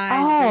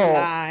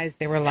lies.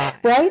 They were lies.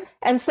 Right?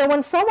 And so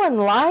when someone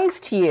lies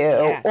to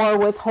you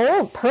or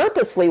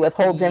purposely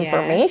withholds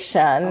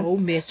information,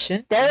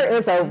 omission, there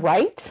is a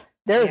right.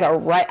 There is a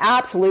right,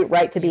 absolute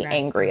right to be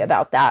angry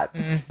about that.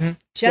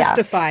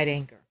 Justified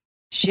anger.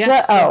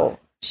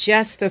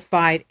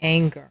 Justified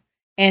anger.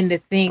 And the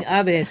thing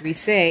of it, as we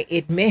say,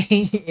 it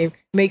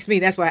makes me,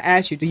 that's why I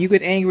asked you, do you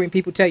get angry when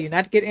people tell you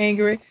not to get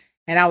angry?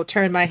 And I would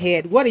turn my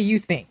head, what do you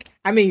think?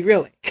 I mean,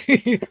 really,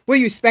 what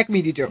do you expect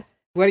me to do?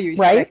 What do you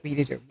expect me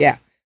to do? Yeah.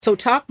 So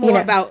talk more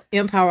about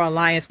Empower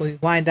Alliance when we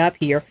wind up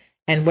here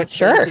and what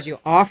services you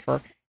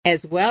offer,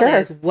 as well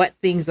as what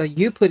things are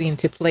you putting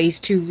into place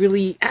to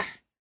really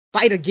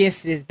fight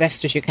against it as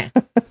best as you can.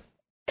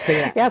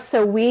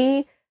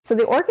 So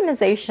the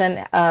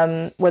organization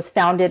was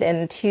founded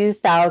in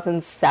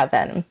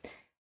 2007.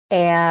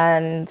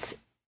 And,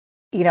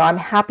 I'm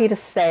happy to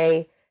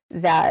say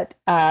that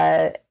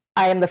I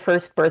am the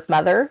first birth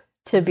mother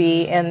to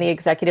be in the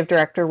executive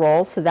director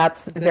role. So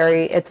that's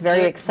very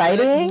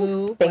exciting. Good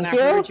move. Thank you.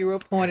 When I heard you were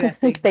appointed, I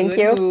said, Thank good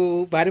you.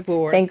 move by the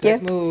board. Thank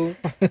good you. Move.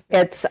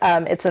 It's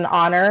an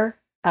honor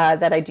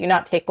that I do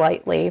not take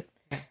lightly.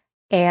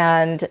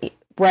 And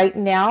right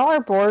now, our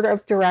board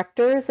of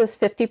directors is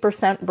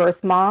 50%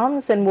 birth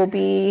moms, and we'll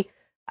be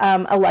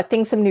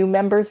electing some new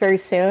members very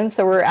soon.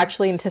 So we're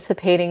actually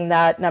anticipating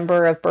that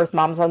number of birth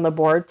moms on the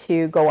board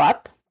to go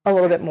up a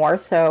little bit more.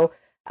 So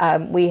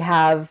we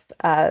have,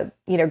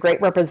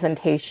 great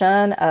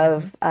representation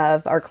of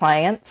our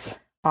clients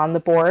on the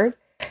board.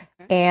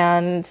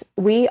 And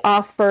we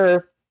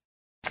offer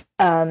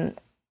a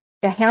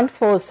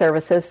handful of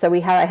services. So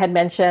I had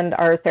mentioned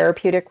our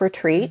therapeutic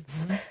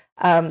retreats.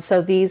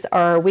 So these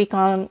are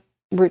week-long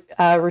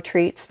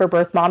retreats for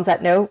birth moms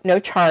at no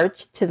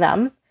charge to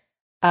them,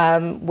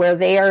 where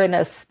they are in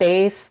a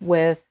space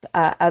with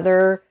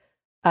other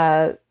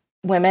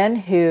women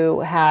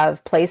who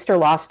have placed or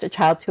lost a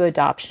child to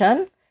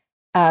adoption.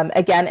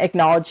 Again,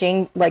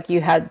 acknowledging, like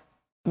you had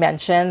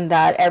mentioned,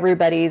 that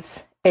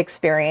everybody's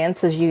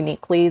experience is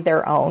uniquely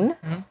their own.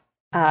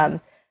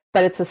 But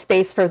it's a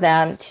space for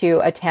them to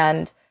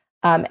attend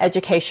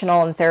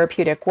educational and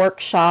therapeutic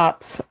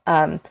workshops,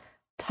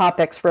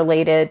 topics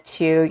related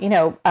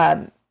to,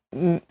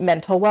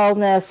 mental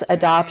wellness,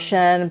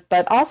 adoption,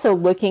 but also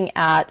looking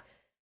at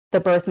the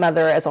birth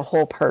mother as a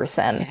whole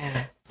person.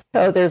 Yeah.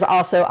 So there's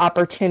also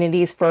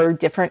opportunities for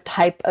different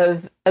type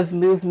of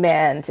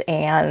movement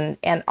and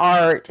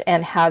art,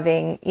 and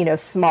having,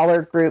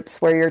 smaller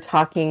groups where you're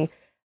talking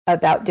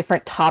about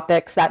different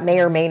topics that may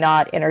or may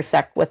not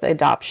intersect with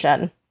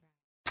adoption.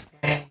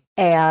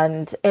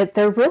 And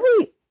they're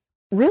really,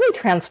 really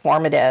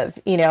transformative,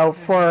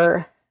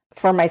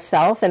 for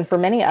myself and for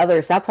many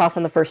others. That's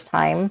often the first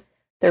time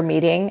they're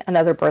meeting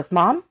another birth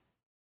mom.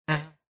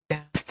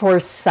 For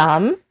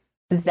some,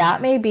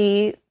 that may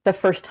be the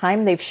first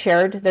time they've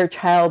shared their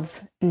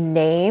child's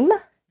name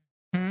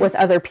with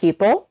other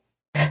people.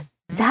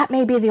 That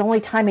may be the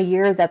only time a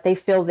year that they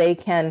feel they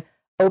can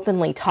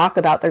openly talk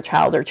about their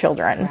child or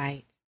children.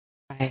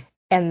 Right.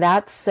 And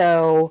that's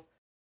so,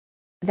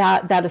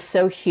 that is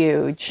so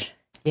huge.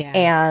 Yeah.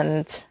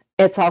 And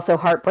it's also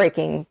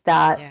heartbreaking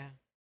that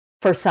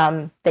for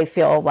some, they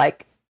feel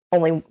like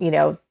only,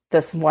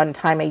 this one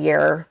time a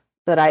year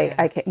that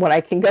I can, when I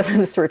can go to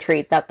this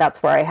retreat,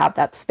 that's where I have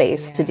that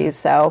space to do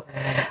so.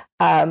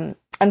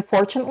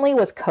 Unfortunately,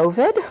 with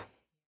COVID,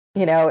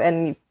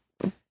 and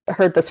you've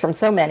heard this from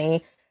so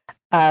many,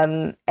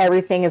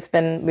 everything has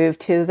been moved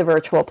to the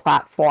virtual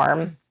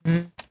platform.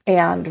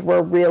 And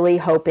we're really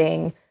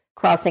hoping,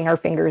 crossing our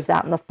fingers,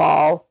 that in the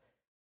fall,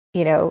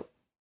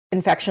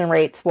 infection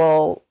rates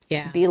will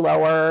be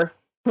lower.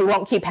 We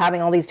won't keep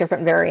having all these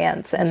different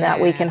variants, and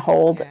that we can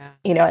hold,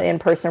 an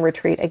in-person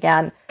retreat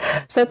again.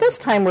 So at this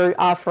time, we're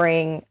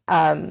offering,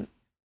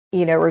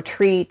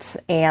 retreats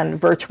and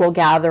virtual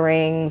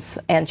gatherings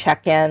and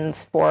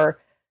check-ins for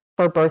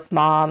birth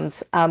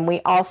moms.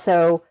 We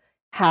also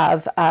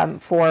have,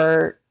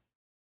 for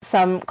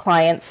some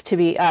clients to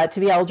be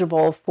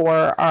eligible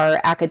for our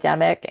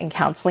academic and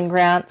counseling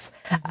grants.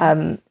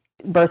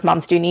 Birth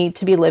moms do need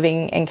to be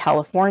living in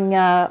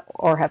California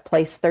or have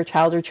placed their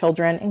child or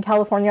children in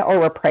California, or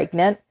were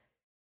pregnant,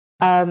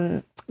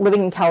 living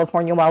in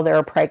California while they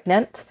were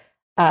pregnant.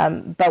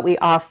 But we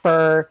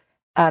offer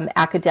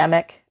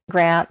academic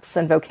grants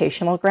and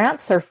vocational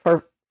grants, or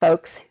for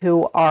folks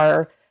who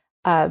are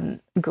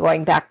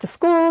going back to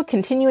school,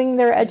 continuing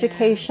their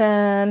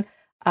education,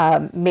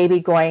 maybe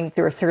going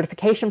through a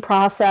certification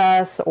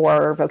process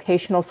or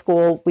vocational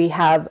school. We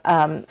have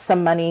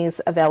some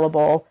monies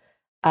available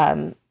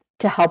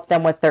to help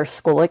them with their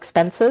school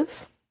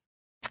expenses.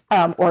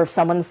 Or if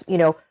someone's,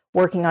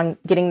 working on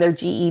getting their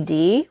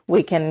GED,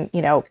 we can,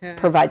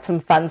 provide some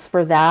funds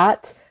for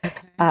that.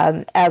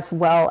 As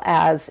well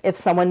as if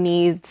someone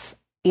needs,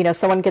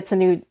 someone gets a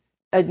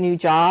new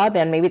job,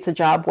 and maybe it's a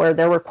job where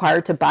they're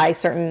required to buy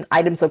certain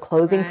items of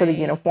clothing for the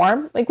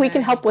uniform. Like, we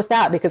can help with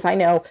that, because I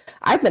know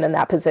I've been in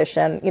that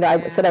position.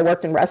 I said I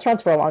worked in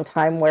restaurants for a long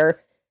time, where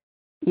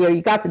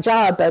you got the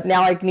job, but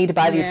now I need to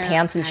buy these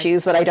pants and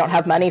shoes that I don't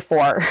have money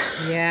for.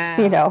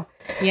 Yeah.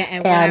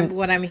 And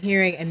what I'm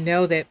hearing, and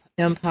know that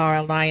Empower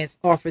Alliance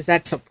offers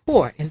that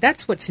support, and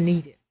that's what's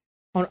needed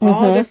on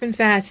all different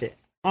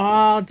facets.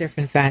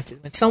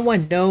 When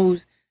someone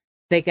knows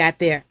they got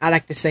I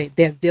like to say,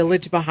 their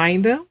village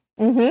behind them,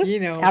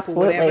 Absolutely. For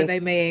whatever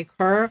they may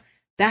incur,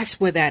 that's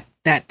where that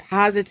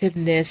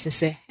positiveness, and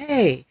say,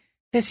 hey,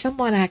 there's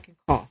someone I can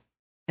call.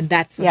 And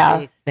that's a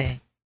big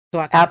thing. So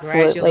I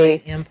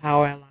congratulate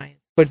Empower Alliance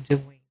for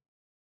doing.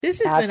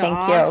 This has been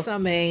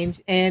awesome,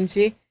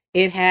 Angie.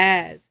 It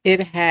has.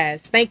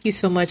 Thank you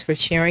so much for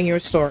sharing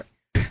your story.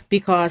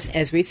 Because,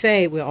 as we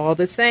say, we're all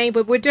the same,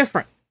 but we're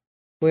different.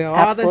 We're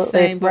all the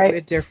same, but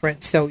we're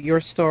different. So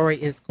your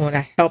story is going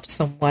to help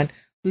someone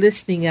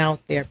listening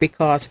out there,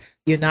 because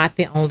you're not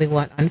the only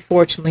one,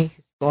 unfortunately,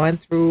 who's going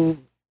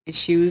through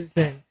issues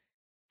and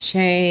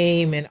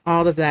shame and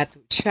all of that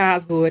through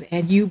childhood,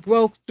 and you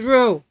broke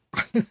through.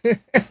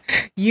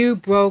 You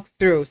broke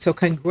through. So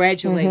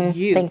congratulate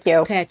you. Thank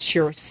you. Pat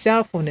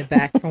yourself on the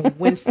back from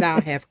whence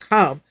thou have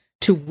come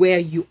to where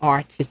you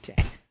are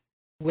today.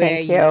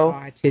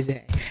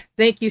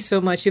 Thank you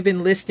so much. You've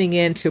been listening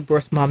in to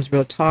Birth Moms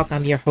Real Talk.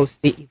 I'm your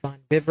host,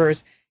 Yvonne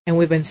Rivers, and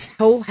we've been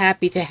so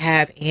happy to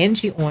have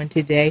Angie on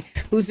today,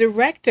 who's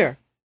director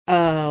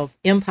of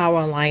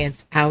Empower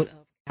Alliance out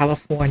of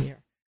California.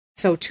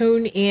 So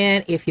tune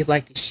in if you'd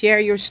like to share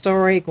your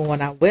story. Go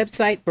on our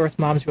website, Birth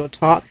Moms Real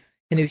Talk,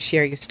 and you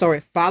share your story.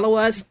 Follow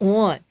us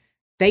on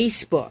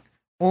Facebook,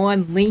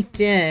 on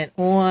LinkedIn,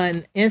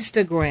 on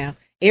Instagram.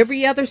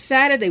 Every other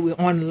Saturday, we're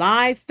on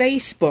live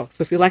Facebook.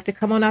 So if you'd like to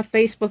come on our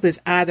Facebook,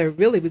 there's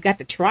we've got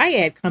the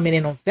triad coming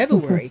in on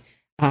February.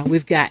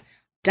 We've got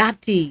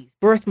adoptees,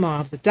 birth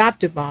moms,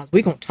 adoptive moms.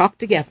 We're going to talk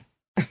together.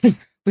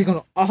 We're going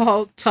to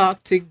all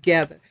talk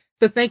together.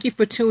 So thank you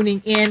for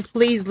tuning in.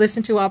 Please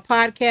listen to our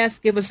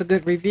podcast. Give us a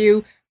good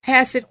review.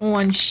 Pass it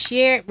on.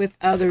 Share it with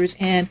others.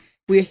 And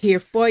We're here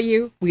for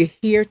you. We're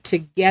here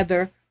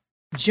together.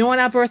 Join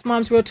our Birth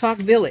Moms Real Talk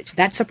Village.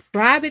 That's a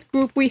private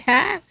group we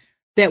have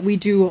that we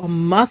do a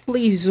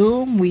monthly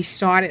Zoom. We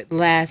started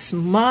last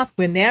month.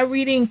 We're now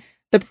reading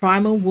The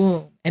Primal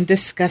Womb and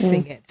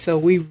discussing it. So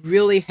we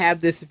really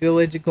have this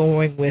village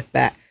going with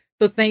that.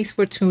 So thanks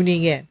for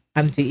tuning in.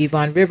 I'm D.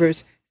 Yvonne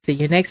Rivers. See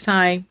you next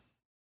time.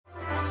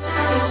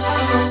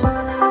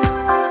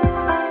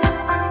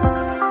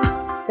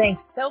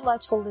 Thanks so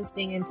much for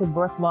listening into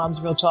Birth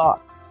Moms Real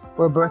Talk,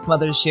 where birth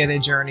mothers share their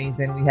journeys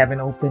and we have an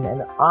open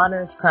and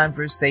honest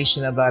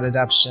conversation about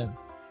adoption.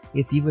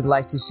 If you would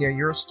like to share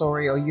your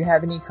story or you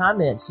have any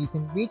comments, you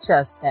can reach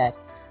us at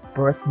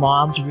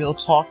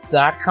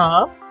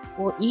birthmomsrealtalk.com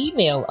or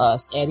email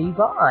us at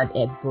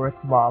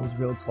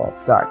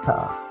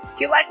yvonne@birthmomsrealtalk.com.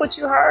 If you like what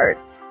you heard,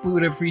 we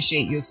would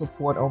appreciate your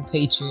support on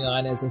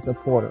Patreon as a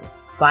supporter.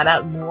 Find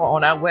out more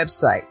on our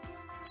website.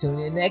 Tune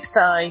in next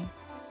time.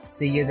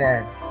 See you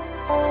then.